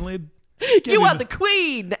garbage bin lid. You are the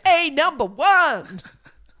queen, number 1.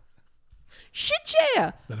 Shit,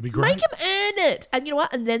 yeah. That'd be great. Make them earn it. And you know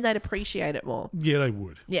what? And then they'd appreciate it more. Yeah, they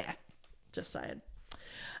would. Yeah. Just saying.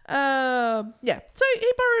 Yeah. So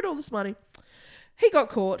he borrowed all this money. He got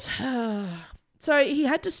caught. So he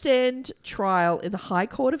had to stand trial in the High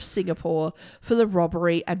Court of Singapore for the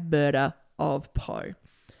robbery and murder of Poe.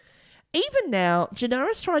 Even now,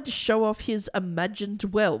 Janaris tried to show off his imagined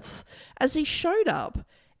wealth as he showed up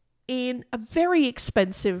in a very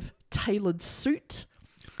expensive tailored suit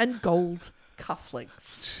and gold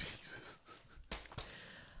cufflinks. Jesus.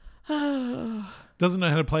 Doesn't know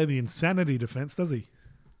how to play the insanity defense, does he?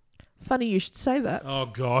 Funny you should say that. Oh,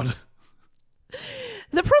 God.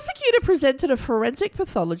 The prosecutor presented a forensic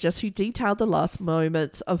pathologist who detailed the last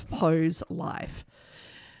moments of Poe's life.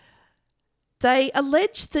 They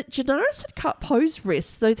alleged that Janaris had cut Poe's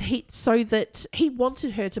wrists so that he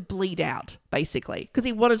wanted her to bleed out, basically, because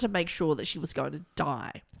he wanted to make sure that she was going to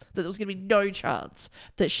die, that there was going to be no chance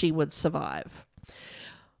that she would survive.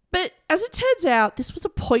 But as it turns out, this was a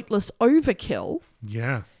pointless overkill,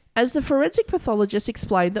 Yeah. as the forensic pathologist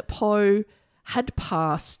explained that Poe had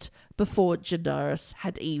passed before Janaris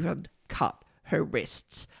had even cut her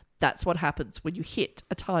wrists. That's what happens when you hit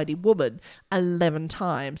a tiny woman 11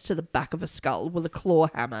 times to the back of a skull with a claw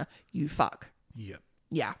hammer. You fuck. Yep.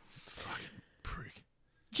 Yeah. Fucking prick.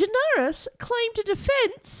 Janaris claimed a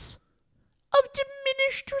defense of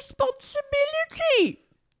diminished responsibility.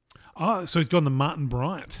 Oh, so he's gone the Martin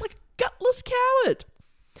Bryant. Like a gutless coward.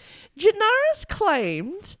 Janaris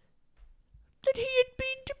claimed that he had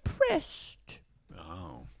been depressed,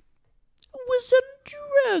 Oh. was on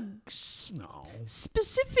drugs, No.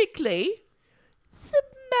 specifically the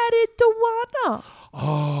marijuana.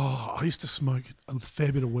 Oh, I used to smoke a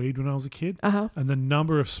fair bit of weed when I was a kid. Uh-huh. And the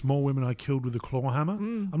number of small women I killed with a claw hammer,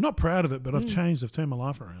 I'm not proud of it, but I've changed. I've turned my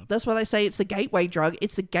life around. That's why they say it's the gateway drug.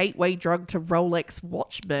 It's the gateway drug to Rolex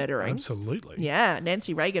watch murdering. Absolutely. Yeah,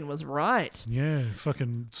 Nancy Reagan was right. Yeah,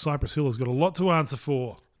 fucking Cypress Hill has got a lot to answer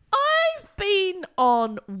for. I've been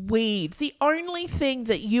on weed. The only thing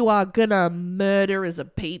that you are gonna murder is a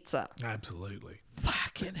pizza. Absolutely.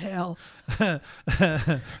 Fucking hell.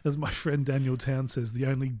 As my friend Daniel Town says, the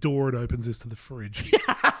only door it opens is to the fridge.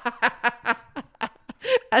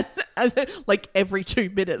 and then, like every 2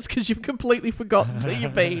 minutes because you've completely forgotten that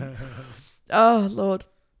you've been. Oh, Lord.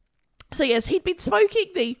 So, yes, he'd been smoking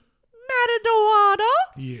the marijuana.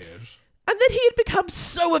 Yes. And then he had become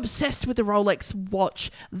so obsessed with the Rolex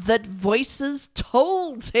watch that voices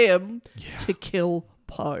told him to kill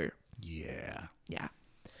Poe. Yeah. Yeah.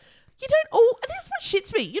 You don't... Oh, and this is what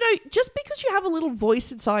shits me. You know, just because you have a little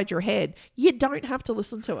voice inside your head, you don't have to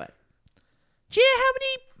listen to it. Do you know how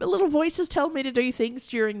many little voices tell me to do things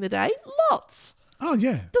during the day? Lots. Oh,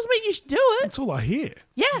 yeah. Doesn't mean you should do it. That's all I hear.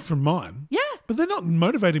 Yeah. From mine. Yeah. But they're not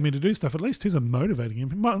motivating me to do stuff. At least his are motivating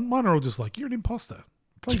him. Mine are all just like, you're an imposter.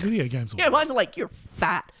 Play video games all Yeah, day. mine's like, you're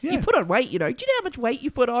fat. Yeah. You put on weight, you know. Do you know how much weight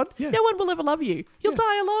you put on? Yeah. No one will ever love you. You'll Yeah.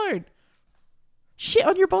 die alone. Shit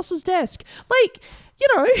on your boss's desk. Like, you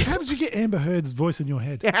know. How did you get Amber Heard's voice in your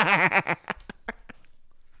head?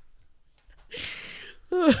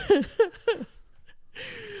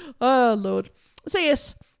 Oh, Lord. So,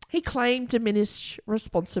 yes, he claimed diminished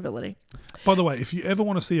responsibility. By the way, if you ever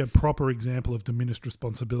want to see a proper example of diminished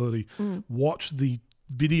responsibility, watch the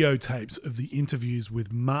videotapes of the interviews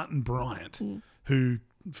with Martin Bryant, who,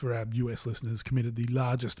 for our US listeners, committed the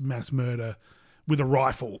largest mass murder with a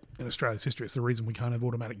rifle in Australia's history. It's the reason we can't have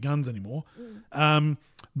automatic guns anymore.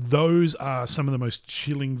 Those are some of the most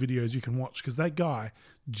chilling videos you can watch because that guy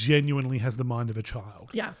genuinely has the mind of a child.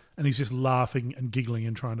 Yeah. And he's just laughing and giggling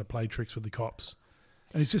and trying to play tricks with the cops.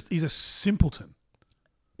 And he's a simpleton.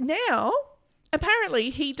 Now, apparently,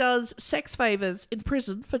 he does sex favors in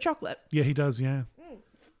prison for chocolate. Yeah, he does, yeah.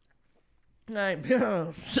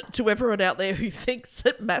 To everyone out there who thinks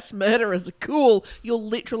that mass murderers are cool, you'll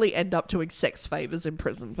literally end up doing sex favors in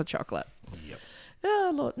prison for chocolate. Yep.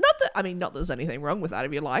 Oh, Lord. Not that there's anything wrong with that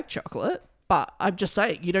if you like chocolate, but I'm just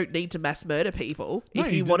saying you don't need to mass murder people No,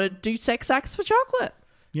 if you you do- want to do sex acts for chocolate.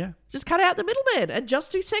 Yeah. Just cut out the middleman and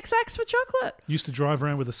just do sex acts for chocolate. Used to drive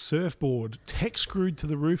around with a surfboard tech screwed to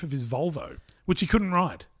the roof of his Volvo, which he couldn't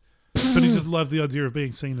ride. But he just loved the idea of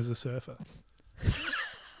being seen as a surfer.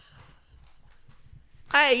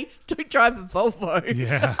 A, don't drive a Volvo.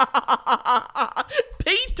 Yeah.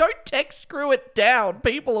 B, don't tech screw it down.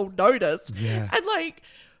 People will notice. Yeah. And like,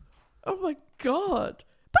 oh my God.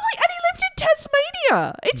 But like, and he lived in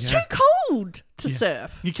Tasmania. It's Yeah. too cold to Yeah.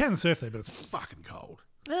 surf. You can surf there, but it's fucking cold.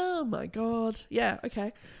 Oh my God. Yeah,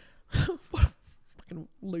 okay. What a fucking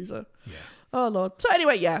loser. Yeah. Oh, Lord. So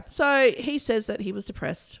anyway, yeah. So he says that he was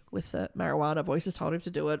depressed with the marijuana. Voices told him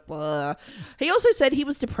to do it. Blah. He also said he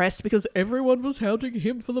was depressed because everyone was hounding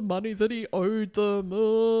him for the money that he owed them.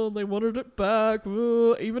 Oh, they wanted it back.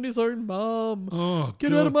 Oh, even his own mum. Oh,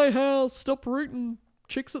 Get God. out of my house. Stop rooting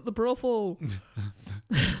chicks at the brothel.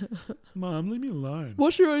 Mum, leave me alone.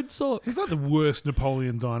 Wash your own socks. He's like the worst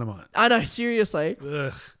Napoleon Dynamite. I know, seriously.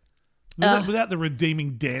 Ugh. Without the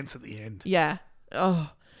redeeming dance at the end. Yeah. Oh.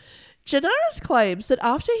 Janaris claims that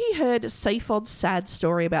after he heard Safod's sad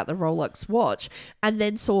story about the Rolex watch and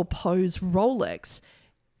then saw Poe's Rolex,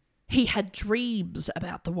 he had dreams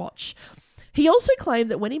about the watch. He also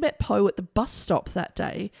claimed that when he met Poe at the bus stop that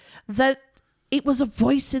day, that it was a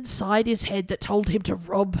voice inside his head that told him to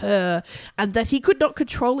rob her, and that he could not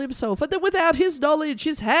control himself, and that without his knowledge,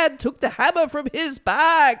 his hand took the hammer from his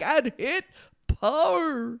bag and hit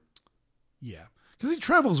Poe. Yeah. Because he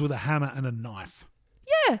travels with a hammer and a knife.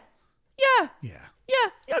 Yeah. Yeah. Yeah.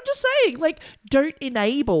 Yeah, I'm just saying, like, don't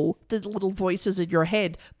enable the little voices in your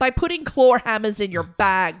head by putting claw hammers in your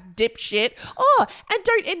bag, dipshit. Oh, and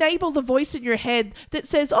don't enable the voice in your head that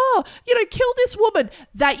says, oh, kill this woman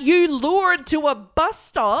that you lured to a bus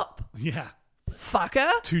stop. Yeah.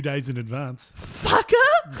 Fucker. 2 days in advance.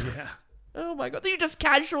 Fucker. Yeah. Oh my God, that you just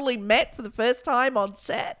casually met for the first time on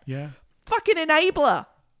set. Yeah. Fucking enabler.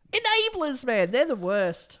 Enablers, man, they're the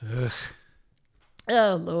worst. Ugh.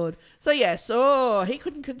 Oh, Lord. So, yes, he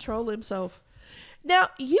couldn't control himself. Now,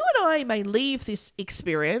 you and I may leave this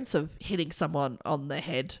experience of hitting someone on the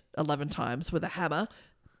head 11 times with a hammer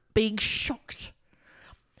being shocked.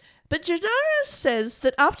 But Janaris says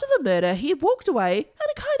that after the murder, he had walked away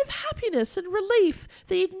and a kind of happiness and relief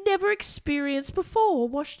that he'd never experienced before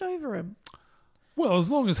washed over him. Well,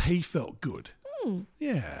 as long as he felt good.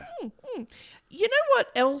 Yeah. You know what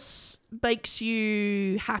else makes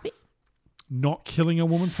you happy? Not killing a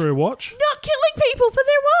woman for her watch? Not killing people for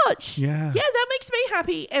their watch. Yeah. Yeah, that makes me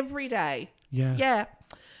happy every day. Yeah. Yeah.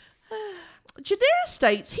 Janaris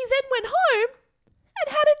states he then went home and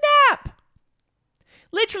had a nap.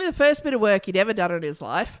 Literally the first bit of work he'd ever done in his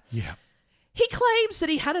life. Yeah. He claims that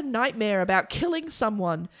he had a nightmare about killing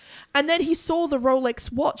someone, and then he saw the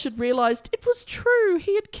Rolex watch and realised it was true.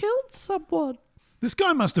 He had killed someone. This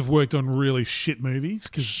guy must have worked on really shit movies.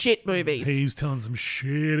 Shit movies. He's telling some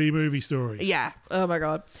shitty movie stories. Yeah. Oh, my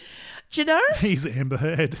God. Janaris... He's Amber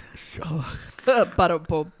Heard.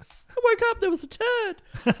 Ba-dum-bum. I woke up, there was a turd.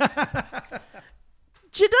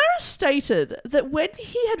 Janaris stated that when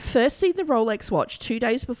he had first seen the Rolex watch 2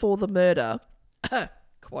 days before the murder,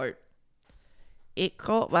 quote, it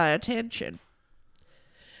caught my attention,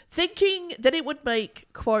 thinking that it would make,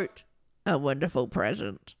 quote, a wonderful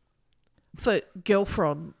present for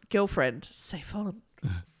girlfriend Safon.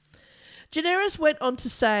 Janaris went on to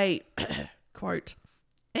say, quote,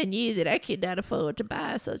 I knew that I could not afford to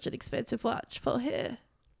buy such an expensive watch for her.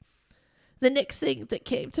 The next thing that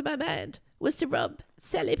came to my mind was to rob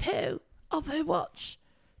Sally Poe of her watch.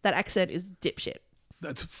 That accent is dipshit.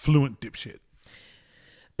 That's fluent dipshit.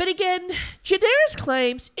 But again, Janaris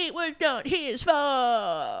claims it was not his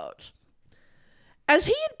fault, as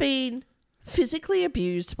he had been physically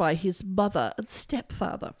abused by his mother and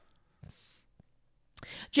stepfather.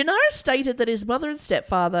 Janaris stated that his mother and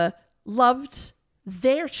stepfather loved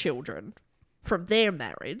their children from their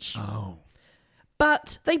marriage. Oh.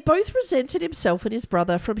 But they both resented himself and his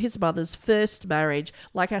brother from his mother's first marriage,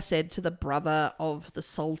 like I said, to the brother of the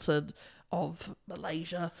Sultan of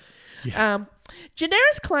Malaysia. Yeah.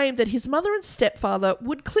 Janaris claimed that his mother and stepfather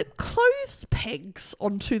would clip clothes pegs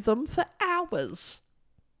onto them for hours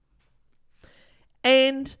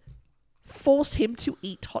and force him to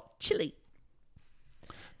eat hot chili.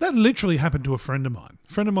 That literally happened to a friend of mine.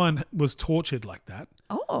 A friend of mine was tortured like that.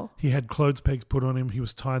 Oh. He had clothes pegs put on him. He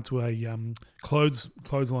was tied to a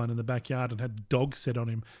clothesline in the backyard and had dogs set on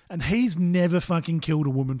him. And he's never fucking killed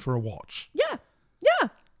a woman for a watch. Yeah. Yeah.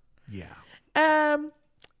 Yeah.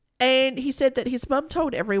 And he said that his mum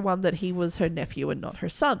told everyone that he was her nephew and not her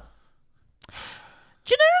son.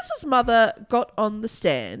 Janaris' mother got on the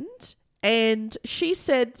stand and she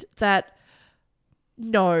said that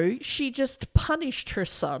no, she just punished her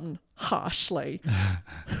son harshly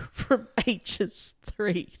from ages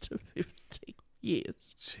 3 to 15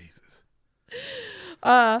 years. Jesus.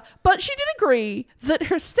 But she did agree that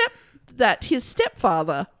his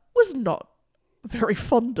stepfather was not very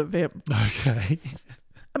fond of him. Okay.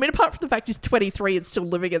 I mean, apart from the fact he's 23 and still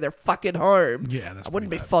living in their fucking home. Yeah, that's I wouldn't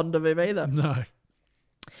be pretty bad. fond of him either. No.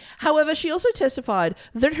 However, she also testified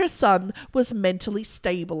that her son was mentally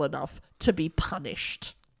stable enough to be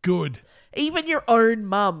punished. Good. Even your own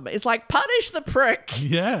mum is like, punish the prick.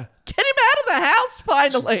 Yeah. Get him out of the house,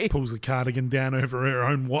 finally. Pulls the cardigan down over her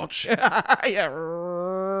own watch. Yeah.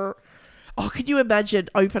 Oh, could you imagine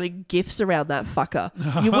opening gifts around that fucker?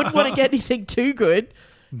 You wouldn't want to get anything too good.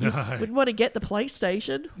 No. You wouldn't want to get the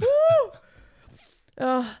PlayStation. Woo!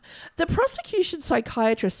 The prosecution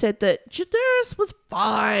psychiatrist said that Janaris was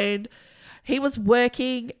fine. He was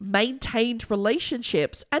working, maintained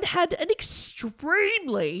relationships, and had an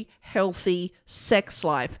extremely healthy sex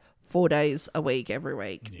life 4 days a week, every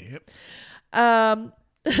week. Yep.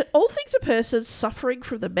 All things a person suffering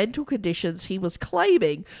from the mental conditions he was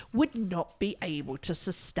claiming would not be able to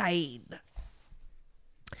sustain.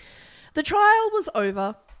 The trial was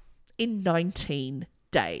over in 19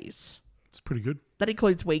 days. It's pretty good. That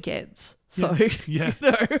includes weekends. So, Yeah. you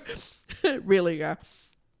know, really, yeah.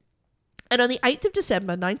 And on the 8th of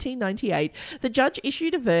December, 1998, the judge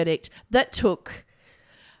issued a verdict that took...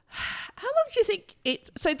 How long do you think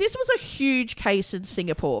it's... So this was a huge case in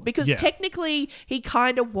Singapore because technically he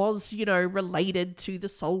kind of was, you know, related to the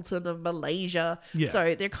Sultan of Malaysia. Yeah.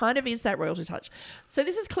 So there kind of is that royalty touch. So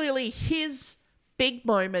this is clearly his big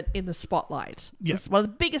moment in the spotlight. Yeah. It's one of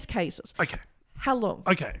the biggest cases. Okay. How long?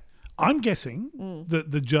 Okay. I'm guessing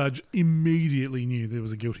that the judge immediately knew there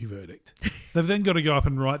was a guilty verdict. They've then got to go up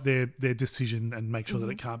and write their decision and make sure that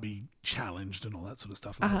it can't be challenged and all that sort of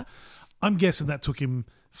stuff. Like that. I'm guessing that took him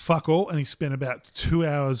fuck all, and he spent about 2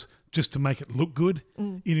 hours just to make it look good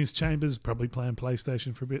in his chambers, probably playing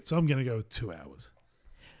PlayStation for a bit. So I'm going to go with 2 hours.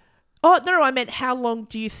 Oh, no, I meant how long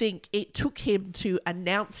do you think it took him to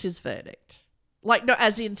announce his verdict? Like, no,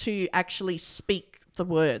 as in to actually speak the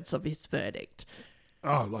words of his verdict.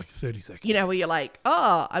 Oh, like 30 seconds. You know, where you're like,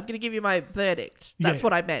 oh, I'm going to give you my verdict. That's Yeah.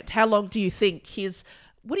 what I meant. How long do you think his,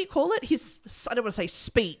 what do you call it? His, I don't want to say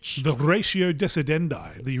speech. The ratio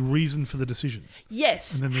decidendi, the reason for the decision.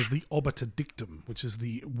 Yes. And then there's the obiter dictum, which is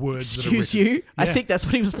the words that are Excuse written. you? I Yeah. think that's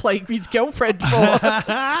what he was playing his girlfriend for.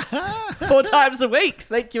 4 times a week.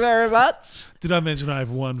 Thank you very much. Did I mention I have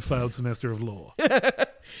one failed semester of law?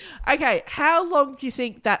 Okay, how long do you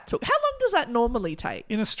think that took? How long does that normally take?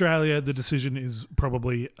 In Australia, the decision is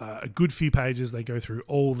probably a good few pages. They go through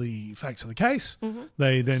all the facts of the case.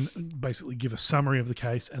 They then basically give a summary of the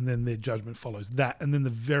case, and then their judgment follows that. And then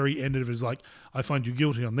the very end of it is like, I find you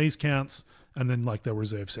guilty on these counts, and then like they'll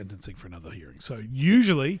reserve sentencing for another hearing. So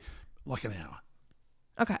usually like an hour.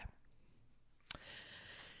 Okay.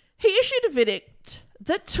 He issued a verdict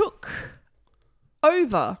that took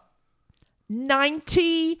over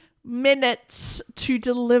 90 minutes to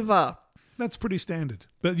deliver. That's pretty standard.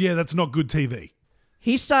 But yeah, that's not good TV.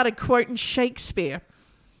 He started quoting Shakespeare.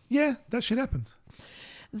 Yeah, that shit happens.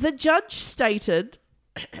 The judge stated,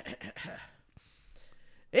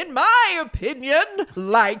 in my opinion,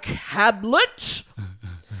 like Hamlet,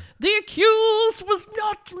 the accused was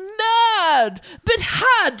not mad, but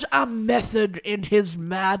had a method in his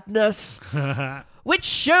madness, which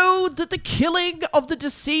showed that the killing of the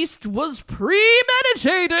deceased was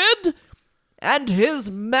premeditated and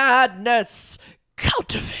his madness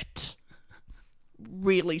counterfeit.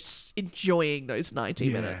 Really enjoying those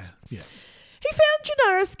 90 minutes. Yeah. He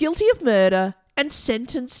found Janaris guilty of murder and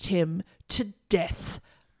sentenced him to death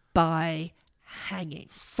by hanging.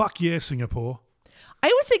 Fuck yeah, Singapore. I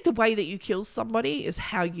always think the way that you kill somebody is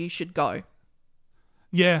how you should go.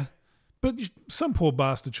 Yeah. But some poor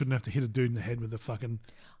bastard shouldn't have to hit a dude in the head with a fucking...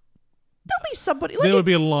 There'll be somebody... Like There would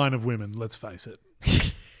be a line of women, let's face it.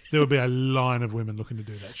 There would be a line of women looking to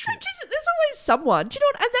do that shit. There's always someone. Do you know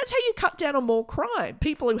what? And that's how you cut down on more crime.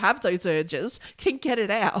 People who have those urges can get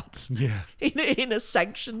it out Yeah. in a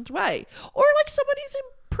sanctioned way. Or like someone who's in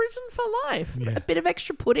prison for life. Yeah. A bit of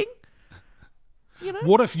extra pudding. You know?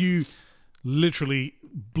 What if you literally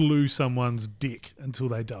blew someone's dick until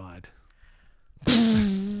they died?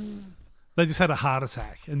 They just had a heart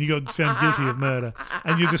attack and you got found guilty of murder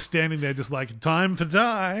and you're just standing there just like, time to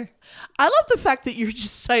die. I love the fact that you're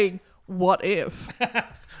just saying, what if?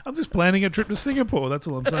 I'm just planning a trip to Singapore. That's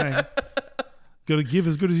all I'm saying. Got to give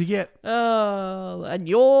as good as you get. Oh, and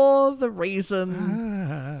you're the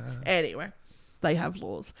reason. Anyway, they have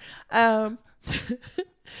laws. So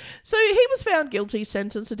he was found guilty,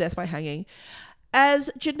 sentenced to death by hanging. As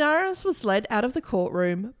Janaris was led out of the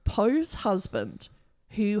courtroom, Poe's husband,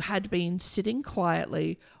 who had been sitting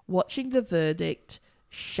quietly watching the verdict,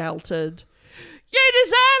 shouted, "You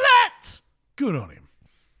deserve it!" Good on him.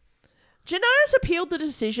 Janaris appealed the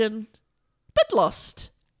decision, but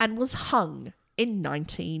lost and was hung in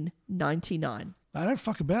 1999. They don't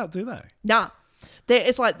fuck about, do they? Nah.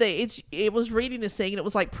 It was reading this thing and it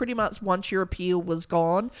was like pretty much once your appeal was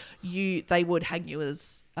gone, they would hang you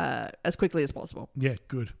as quickly as possible. Yeah,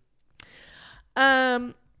 good.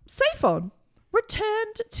 Saifon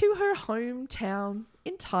returned to her hometown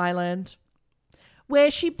in Thailand, where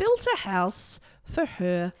she built a house for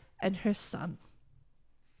her and her son.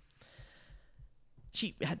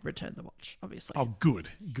 She had returned the watch, obviously. Oh, good.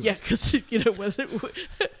 Yeah, because,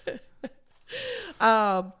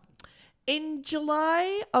 in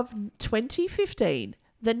July of 2015,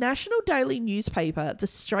 the national daily newspaper, The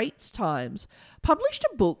Straits Times, published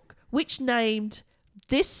a book which named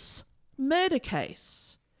this murder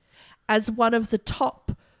case as one of the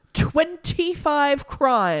top 25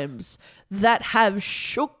 crimes that have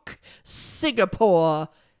shook Singapore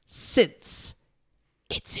since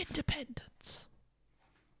its independence.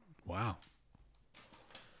 Wow.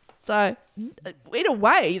 So in a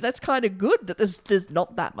way, that's kind of good that there's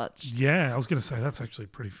not that much. Yeah, I was going to say that's actually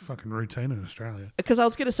pretty fucking routine in Australia. Because I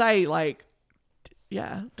was going to say, like,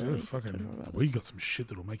 yeah. Dude, fucking, we got some shit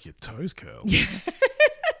that'll make your toes curl.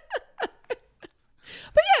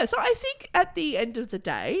 But yeah, so I think at the end of the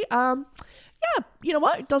day, yeah, you know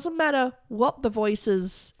what? It doesn't matter what the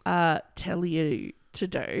voices tell you to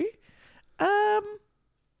do.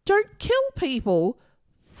 Don't kill people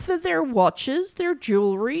for their watches, their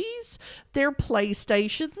jewelries, their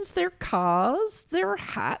PlayStations, their cars, their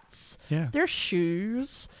hats, their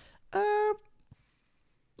shoes.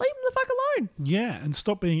 Leave them the fuck alone. Yeah, and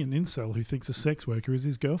stop being an incel who thinks a sex worker is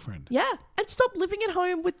his girlfriend. Yeah, and stop living at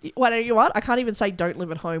home with... Well, you know what? I can't even say don't live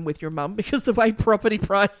at home with your mum because the way property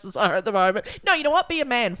prices are at the moment. No, you know what? Be a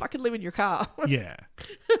man. Fucking live in your car. Yeah.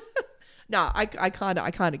 No, I kind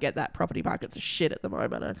of get that. Property market's a shit at the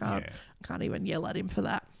moment. I can't even yell at him for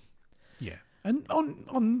that. Yeah. And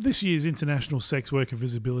on this year's International Sex Worker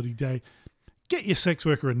Visibility Day, get your sex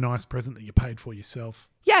worker a nice present that you paid for yourself.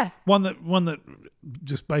 Yeah. One that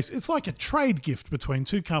just it's like a trade gift between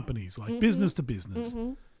two companies, like business to business.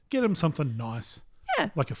 Get them something nice. Yeah.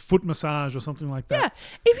 Like a foot massage or something like that. Yeah.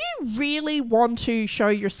 If you really want to show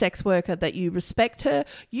your sex worker that you respect her,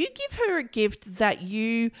 you give her a gift that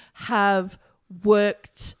you have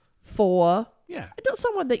worked for. Yeah. And not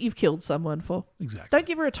someone that you've killed someone for. Exactly. Don't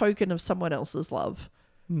give her a token of someone else's love.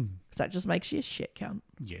 Because that just makes you a shit cunt.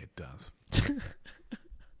 Yeah, it does.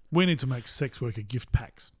 We need to make sex worker gift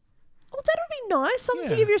packs. Oh, that would be nice. Something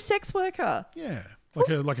to Yeah. give your sex worker. Yeah.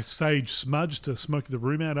 Like a sage smudge to smoke the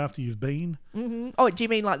room out after you've been. Mm-hmm. Oh, do you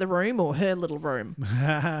mean like the room or her little room?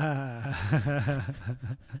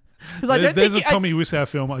 There's a Tommy Wiseau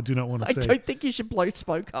film I do not want to see. I don't think you should blow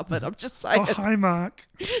smoke up it. I'm just saying. Oh, hi, Mark.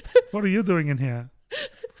 What are you doing in here?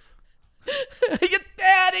 You're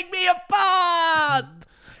tearing me apart.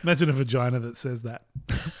 Imagine a vagina that says that.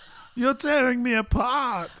 You're tearing me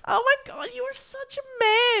apart. Oh my God, you are such a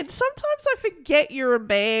man. Sometimes I forget you're a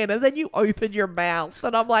man and then you open your mouth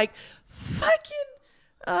and I'm like, fucking,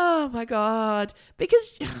 oh my God.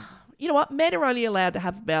 Because, you know what? Men are only allowed to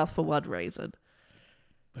have a mouth for one reason.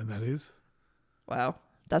 And that is? Wow.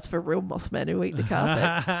 That's for real Mothmen who eat the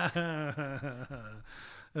carpet.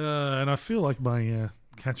 And I feel like my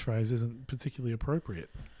catchphrase isn't particularly appropriate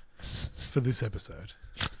for this episode.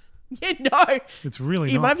 Yeah, no. It's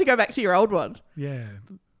really You not. might have to go back to your old one. Yeah.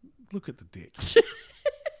 Look at the dick.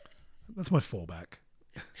 That's my fallback.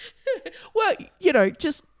 Well, you know,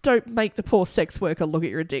 just don't make the poor sex worker look at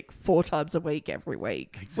your dick 4 times a week every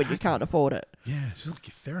week when you can't afford it. Yeah, she's like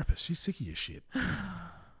your therapist. She's sick of your shit.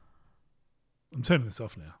 I'm turning this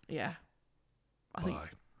off now. Yeah.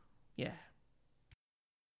 Bye. Yeah.